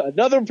 Yep.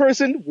 Another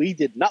person we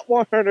did not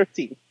want on our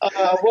team.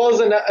 As well as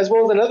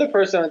another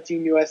person on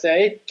Team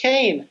USA,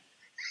 Kane.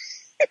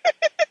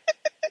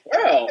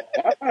 Wow.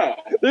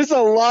 There's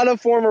a lot of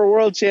former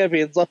world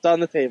champions left on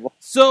the table.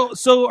 So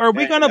are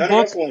we gonna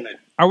book?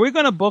 Are we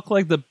gonna book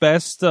like the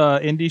best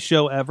indie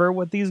show ever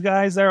with these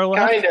guys that are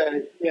left?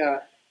 Kinda, yeah.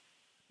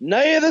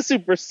 Night of the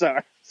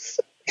Superstars.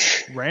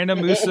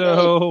 Random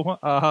Uso.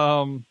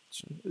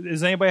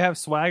 Does anybody have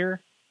swagger?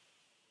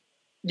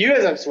 You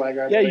guys have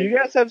swagger. Yeah, you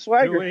guys have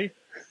swagger. Do we?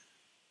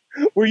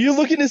 Were you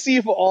looking to see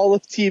if all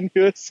of Team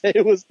USA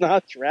was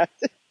not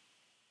drafted?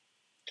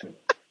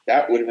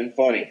 That would have been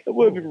funny. That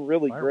would have been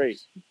really great.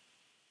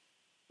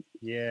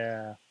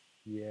 Yeah.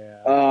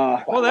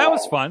 Well, that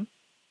was fun.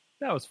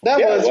 It was.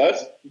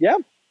 Yeah.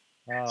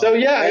 So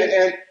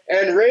yeah,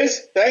 and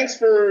Riz, thanks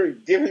for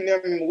giving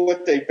them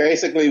what they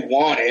basically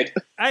wanted.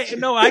 I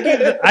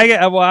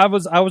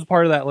was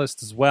part of that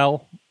list as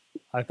well.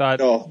 I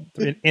thought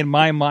in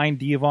my mind,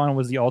 Devon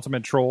was the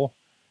ultimate troll.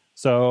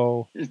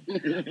 So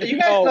you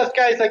guys left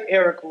guys like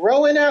Eric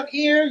Rowan out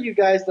here. You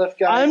guys left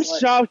guys. I'm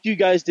shocked you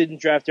guys didn't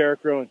draft Eric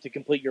Rowan to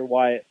complete your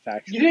Wyatt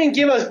faction. You didn't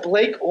give us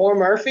Blake or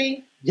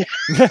Murphy. Yeah.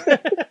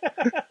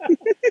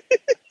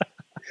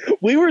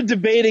 We were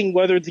debating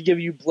whether to give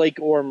you Blake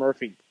or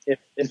Murphy. If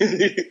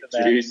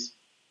Jeez.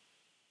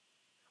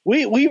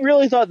 We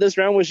really thought this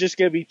round was just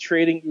going to be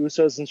trading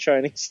Usos and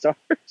Shining Stars.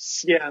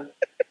 Yeah.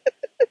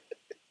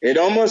 It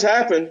almost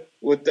happened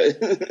with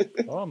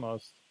the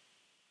almost.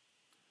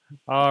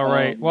 All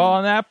right. Well,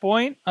 on that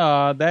point,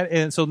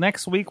 so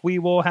next week we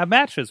will have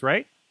matches,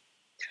 right?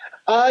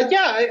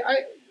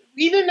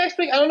 Either next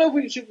week. I don't know if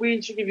we should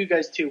give you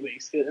guys 2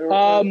 weeks.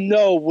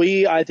 No,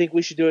 I think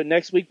we should do it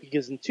next week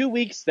because in 2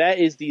 weeks that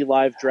is the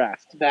live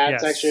draft.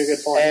 That's actually a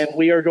good point. And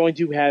we are going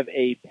to have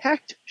a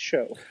packed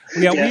show.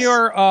 Yeah, we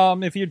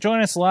are. If you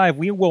join us live,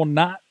 we will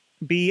not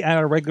be at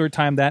our regular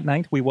time that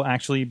night. We will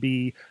actually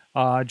be.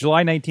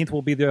 July 19th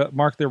will be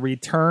mark the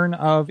return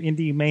of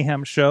Indie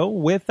Mayhem Show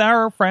with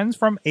our friends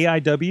from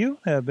AIW.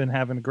 Have been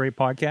having a great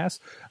podcast.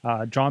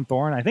 John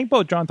Thorne, I think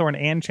both John Thorne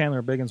and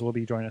Chandler Biggins will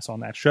be joining us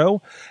on that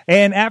show.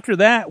 And after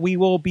that, we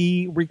will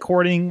be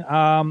recording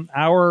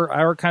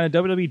our kind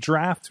of WWE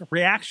draft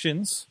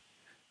reactions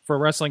for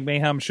Wrestling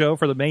Mayhem Show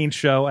for the main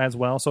show as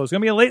well. So it's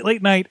going to be a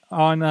late night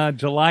on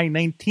July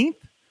 19th.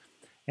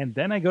 And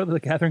then I go to the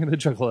Gathering of the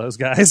Juggalos,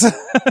 guys.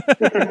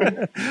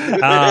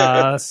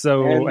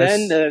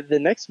 The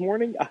next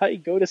morning, I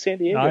go to San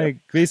Diego. I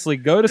basically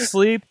go to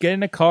sleep, get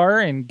in a car,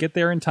 and get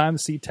there in time to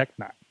see Tech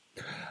 9.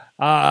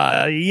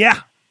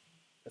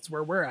 That's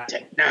where we're at.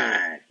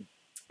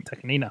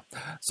 Technina.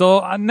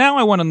 So now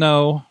I want to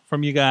know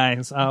from you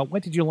guys,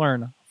 what did you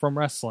learn from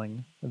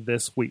wrestling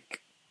this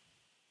week?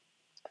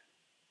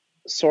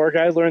 Sorg,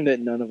 I learned that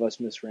none of us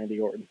miss Randy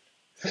Orton.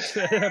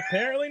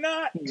 Apparently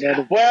not.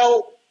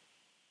 Well,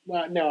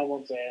 no, I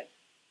won't say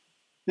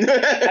it.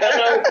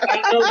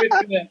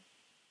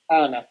 I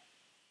don't know.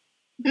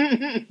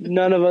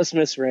 None of us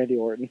miss Randy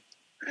Orton.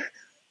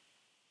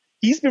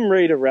 He's been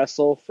ready to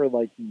wrestle for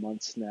like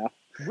months now.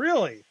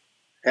 Really?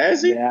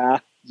 Has he? Yeah,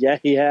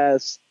 he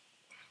has.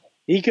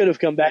 He could have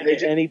come back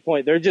at any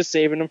point. They're just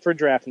saving him for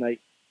draft night.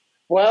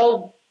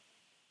 Well,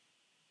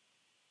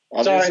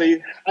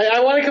 obviously, I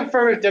want to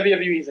confirm if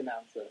WWE's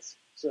announced this.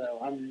 So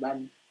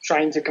I'm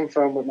trying to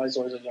confirm with my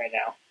sources right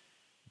now.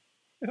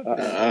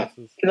 Because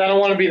I don't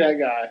want to be that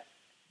guy.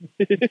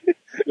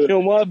 You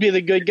don't want to be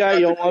the good guy. You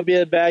don't want to be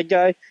the bad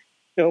guy.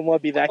 You don't want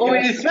to be that guy. Oh,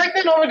 is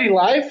SmackDown already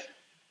live?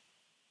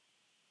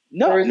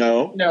 No.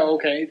 No,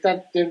 okay.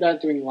 They're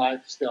not doing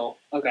live still.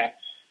 Okay.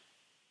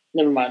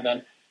 Never mind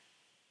then.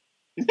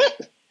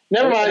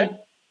 Never mind.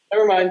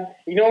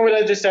 Ignore what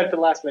I just said for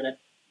the last minute.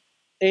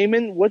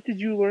 Eamon, what did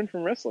you learn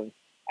from wrestling?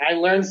 I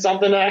learned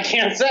something that I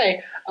can't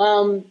say.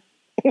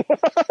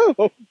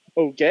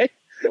 Okay.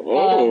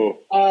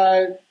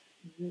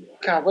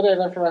 God, what did I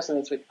learn from wrestling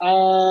this week? I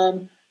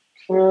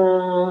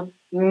learned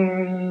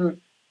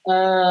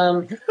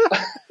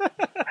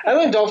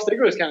Dolph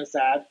Ziggler was kind of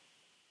sad.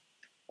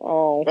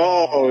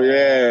 Oh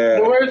yeah.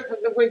 The worst,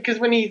 because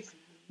when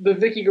the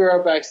Vicky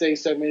Guerrero backstage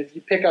segment, if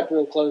you pick up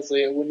real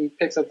closely, when he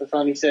picks up the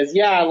phone, he says,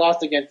 "Yeah, I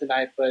lost again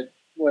tonight, but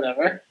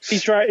whatever." He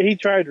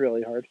tried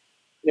really hard.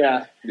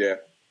 Yeah. Yeah.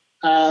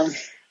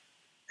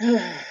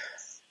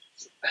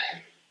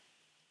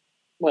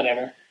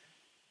 Whatever.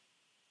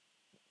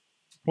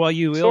 Well,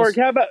 you Sorg,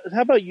 how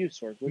about you,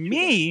 Sorg?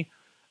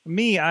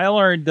 Me, I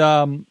learned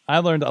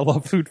I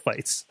love food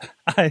fights.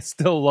 I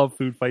still love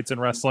food fights in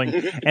wrestling.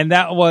 And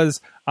that was,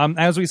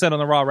 as we said on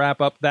the Raw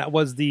wrap-up, that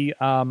was the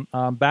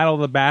Battle of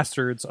the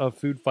Bastards of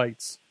food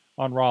fights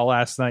on Raw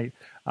last night.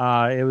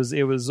 It was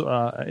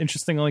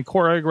interestingly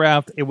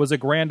choreographed. It was a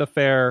grand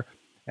affair.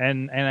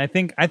 And I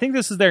think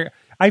this is their...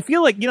 I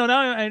feel like, now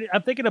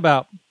I'm thinking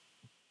about...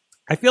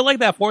 I feel like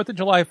that 4th of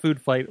July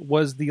food fight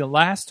was the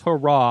last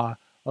hurrah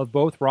of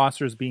both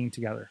rosters being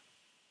together.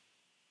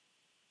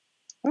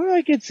 Oh,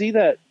 I could see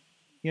that.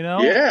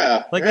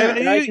 Yeah. Like,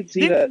 yeah. I could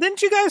see that.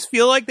 Didn't you guys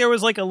feel like there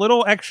was like a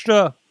little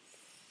extra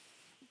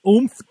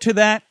oomph to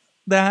that?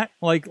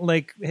 Like,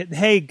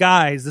 hey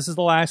guys, this is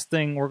the last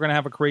thing. We're gonna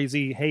have a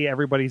crazy. Hey,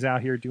 everybody's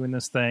out here doing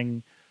this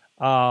thing.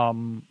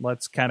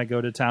 Let's kind of go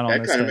to town on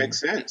this. That kind of makes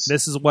sense.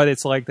 This is what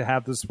it's like to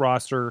have this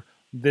roster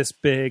this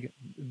big,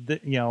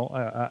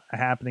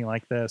 happening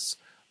like this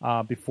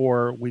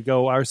before we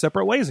go our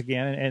separate ways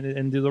again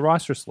and do the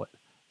roster split.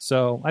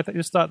 So I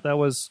just thought that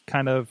was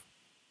kind of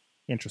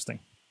interesting.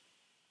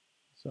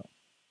 So,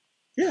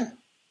 yeah.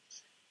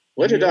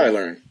 What did I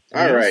learn?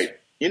 All right.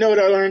 You know what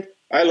I learned?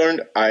 I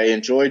learned I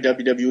enjoy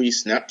WWE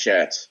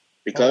Snapchats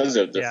because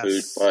of the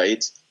food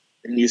fights.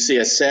 And you see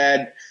a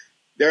sad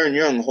Darren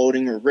Young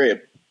holding a rib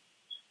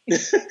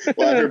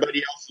while everybody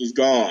else is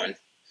gone.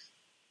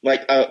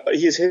 Like,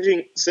 he's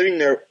sitting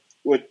there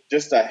with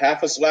just a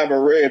half a slab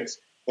of ribs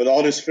with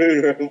all this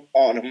food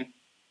on him,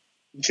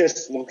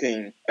 just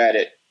looking at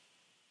it.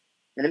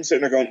 And I'm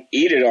sitting there going,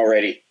 eat it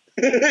already.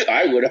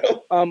 I would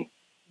have.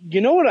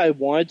 You know what I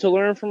wanted to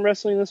learn from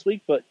wrestling this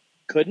week, but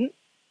couldn't?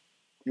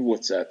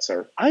 What's that,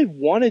 sir? I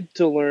wanted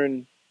to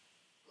learn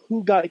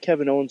who got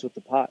Kevin Owens with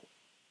the pie.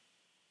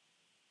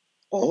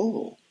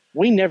 Oh.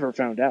 We never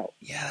found out.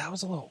 Yeah, that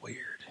was a little weird.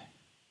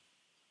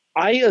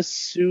 I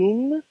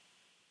assume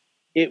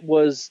it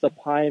was the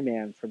Pie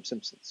Man from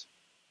Simpsons.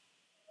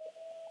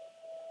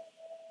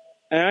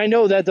 And I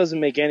know that doesn't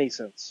make any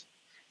sense.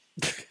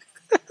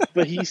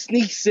 But he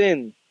sneaks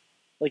in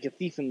like a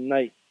thief in the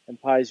night and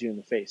pies you in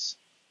the face.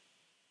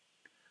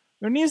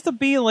 There needs to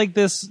be like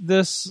this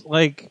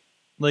like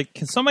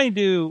can somebody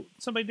do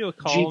a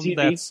column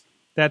GTV?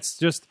 that's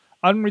just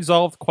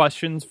unresolved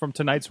questions from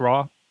tonight's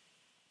Raw?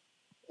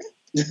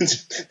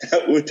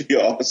 That would be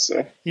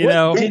awesome.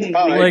 What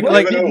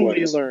didn't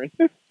we learn?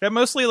 That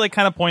mostly like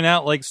kind of point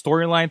out like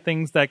storyline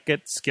things that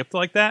get skipped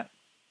like that.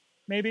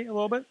 Maybe a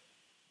little bit.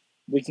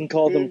 We can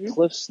call them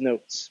Cliff's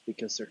Notes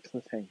because they're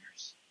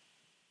cliffhangers.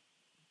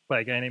 By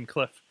a guy named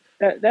Cliff.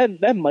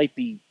 That might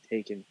be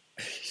taken.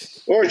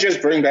 Or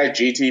just bring back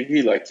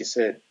GTV, like you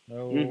said.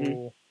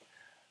 Oh.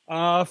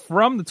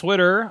 From the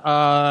Twitter,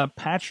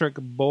 Patrick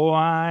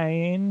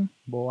Boyne.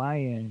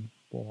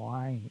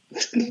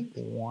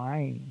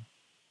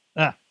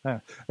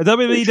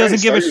 WWE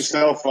doesn't give a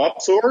yourself up,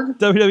 Sorg?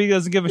 WWE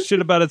doesn't give a shit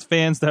about its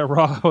fans. That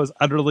Raw was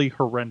utterly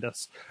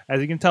horrendous.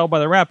 As you can tell by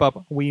the wrap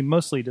up, we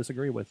mostly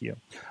disagree with you.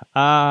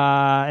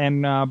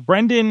 And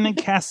Brendan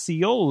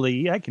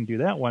Cassioli, I can do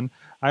that one.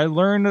 I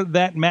learned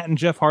that Matt and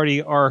Jeff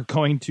Hardy are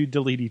going to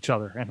delete each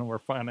other, and we're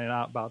finding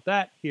out about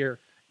that here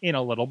in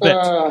a little bit.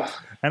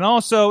 And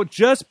also,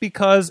 just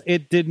because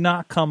it did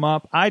not come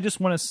up, I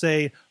just want to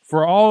say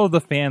for all of the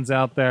fans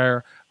out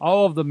there,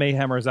 all of the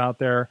Mayhemers out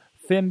there,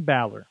 Finn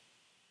Balor.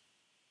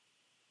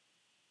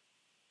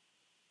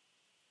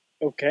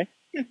 Okay.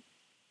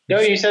 No,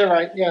 you said it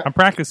right. Yeah. I'm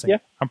practicing. Yeah.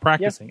 I'm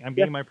practicing. Yeah. I'm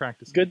getting my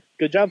practice. Good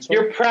job, Sorg.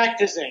 You're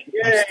practicing.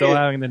 I'm still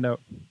having the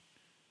note.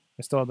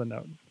 I still have the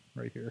note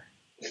right here.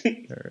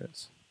 There it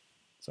is.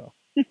 So,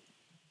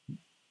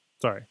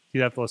 sorry.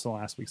 You'd have to listen to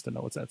last week's to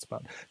know what that's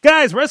about.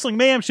 Guys, Wrestling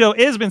Mayhem Show.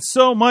 It has been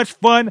so much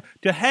fun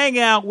to hang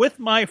out with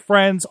my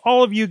friends,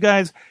 all of you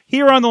guys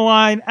here on the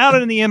line, out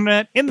on the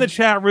internet, in the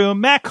chat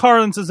room. Matt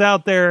Carlins is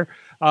out there.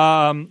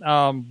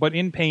 But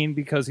in pain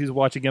because he's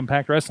watching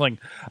Impact Wrestling.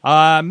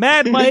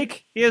 Mad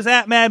Mike is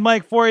at Mad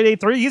Mike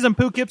 4883. He's in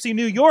Poughkeepsie,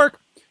 New York.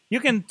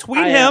 You can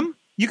tweet him.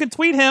 You can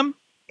tweet him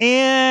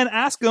and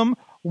ask him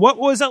what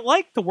was it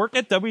like to work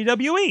at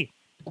WWE.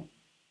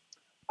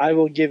 I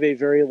will give a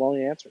very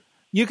long answer.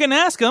 You can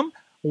ask him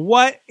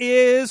what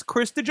is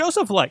Chris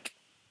DeJoseph like.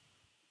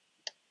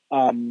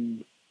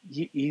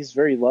 He's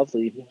very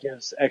lovely. He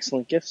gives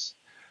excellent gifts.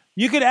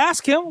 You could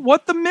ask him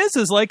what The Miz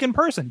is like in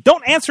person.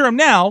 Don't answer him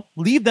now.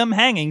 Leave them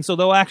hanging so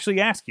they'll actually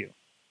ask you.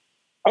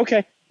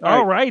 Okay.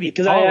 All righty.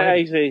 Because I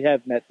actually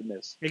have met The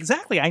Miz.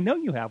 Exactly. I know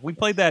you have. We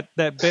played that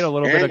bit a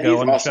little bit ago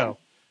on the show.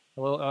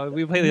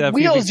 We played that.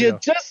 Wheels, you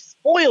just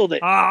spoiled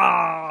it.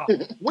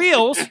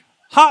 Wheels.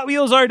 Hot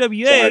Wheels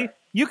RWA. Sorry.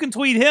 You can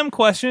tweet him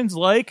questions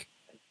like,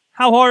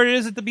 how hard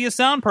is it to be a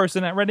sound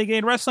person at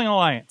Renegade Wrestling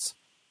Alliance?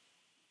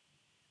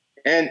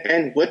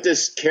 And what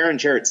does Karen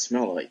Jarrett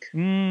smell like?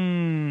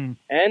 And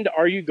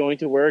are you going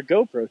to wear a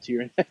GoPro to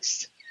your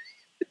next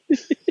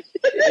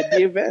at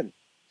the event?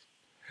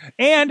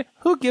 And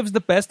who gives the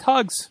best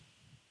hugs?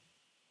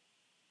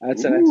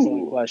 That's an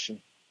excellent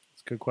question.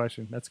 That's a good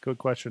question. That's a good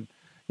question.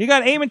 You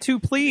got Aiming to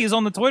Please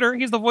on the Twitter.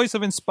 He's the voice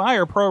of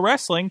Inspire Pro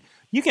Wrestling.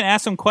 You can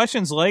ask him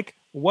questions like,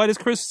 what is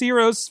Chris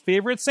Hero's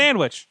favorite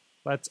sandwich?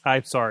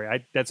 I'm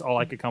sorry. That's all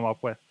I could come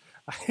up with.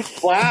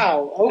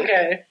 Wow.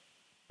 Okay.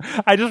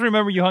 I just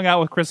remember you hung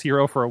out with Chris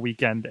Hero for a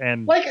weekend.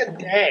 And like a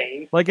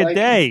day. Like a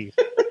day.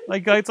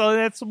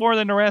 That's more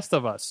than the rest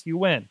of us. You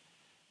win.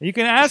 You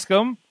can ask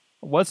him,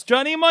 what's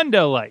Johnny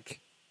Mundo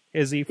like?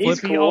 Is he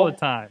flippy all the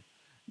time?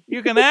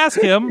 You can ask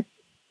him,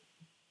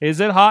 is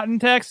it hot in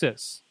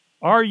Texas?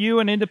 Are you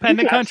an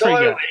independent country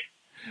guy?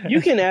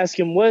 You can ask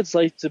him what it's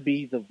like to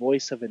be the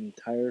voice of an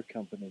entire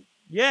company.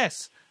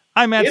 Yes.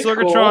 I'm at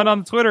Sorgatron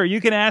on Twitter.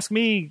 You can ask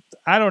me,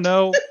 I don't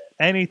know,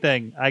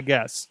 anything, I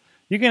guess.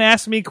 You can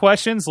ask me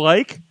questions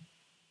like...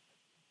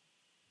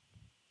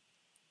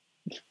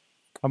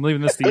 I'm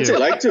leaving this to you. What's it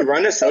like to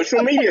run a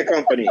social media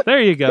company?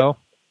 There you go.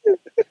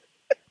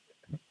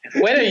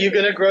 When are you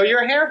going to grow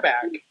your hair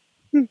back?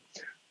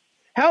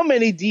 How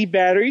many D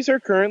batteries are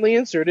currently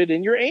inserted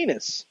in your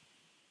anus?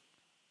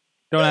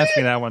 Don't ask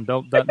me that one.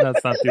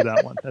 Let's not do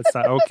that one. That's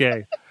not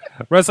okay.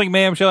 Wrestling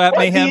Mayhem Show at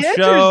Mayhem the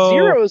answer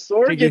Show. Is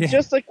zero, Sorg. It's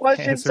just a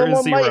question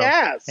someone might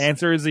ask.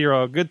 Answer is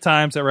 0. Good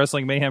times at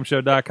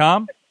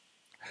WrestlingMayhemShow.com.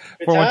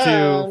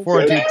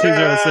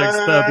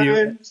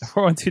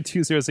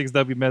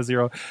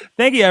 412-206-W.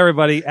 Thank you,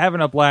 everybody.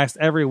 Having a blast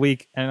every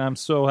week, and I'm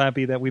so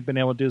happy that we've been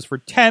able to do this for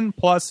 10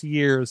 plus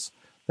years.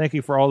 Thank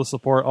you for all the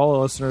support, all the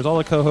listeners, all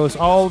the co-hosts,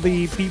 all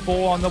the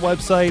people on the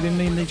website and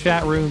in the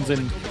chat rooms,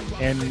 and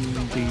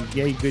the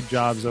yay good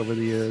jobs over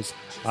the years.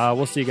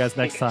 We'll see you guys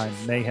next time.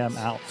 Mayhem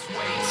out.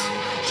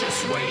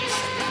 Just wait.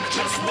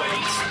 Just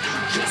wait.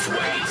 Just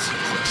wait.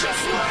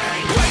 Just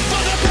wait. Wait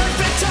for the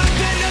perfect time,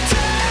 then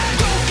attack.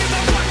 Don't give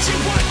up what you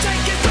want,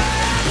 take it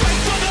back. Wait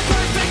for the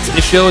perfect time.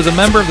 This show is a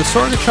member of the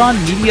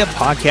Sorgatron Media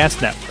Podcast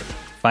Network.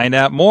 Find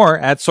out more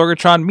at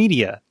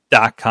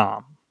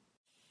sorgatronmedia.com.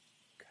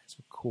 Guys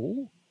are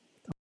cool.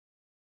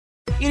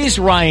 It is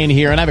Ryan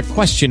here, and I have a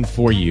question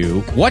for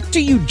you. What do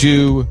you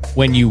do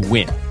when you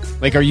win?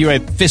 Like, are you a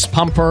fist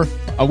pumper,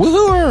 a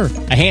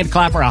woohooer, a hand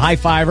clapper, a high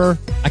fiver?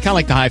 I kind of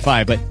like the high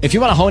five, but if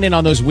you want to hone in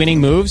on those winning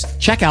moves,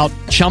 check out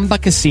Chumba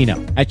Casino.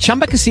 At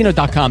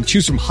ChumbaCasino.com,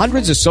 choose from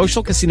hundreds of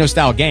social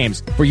casino-style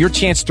games for your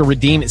chance to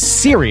redeem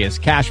serious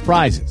cash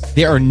prizes.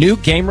 There are new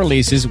game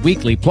releases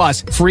weekly,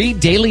 plus free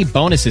daily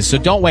bonuses, so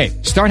don't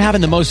wait. Start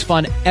having the most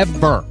fun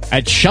ever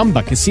at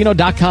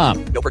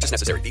ChumbaCasino.com. No purchase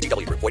necessary.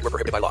 VGW. Void where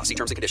prohibited by law. See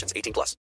terms and conditions. 18+.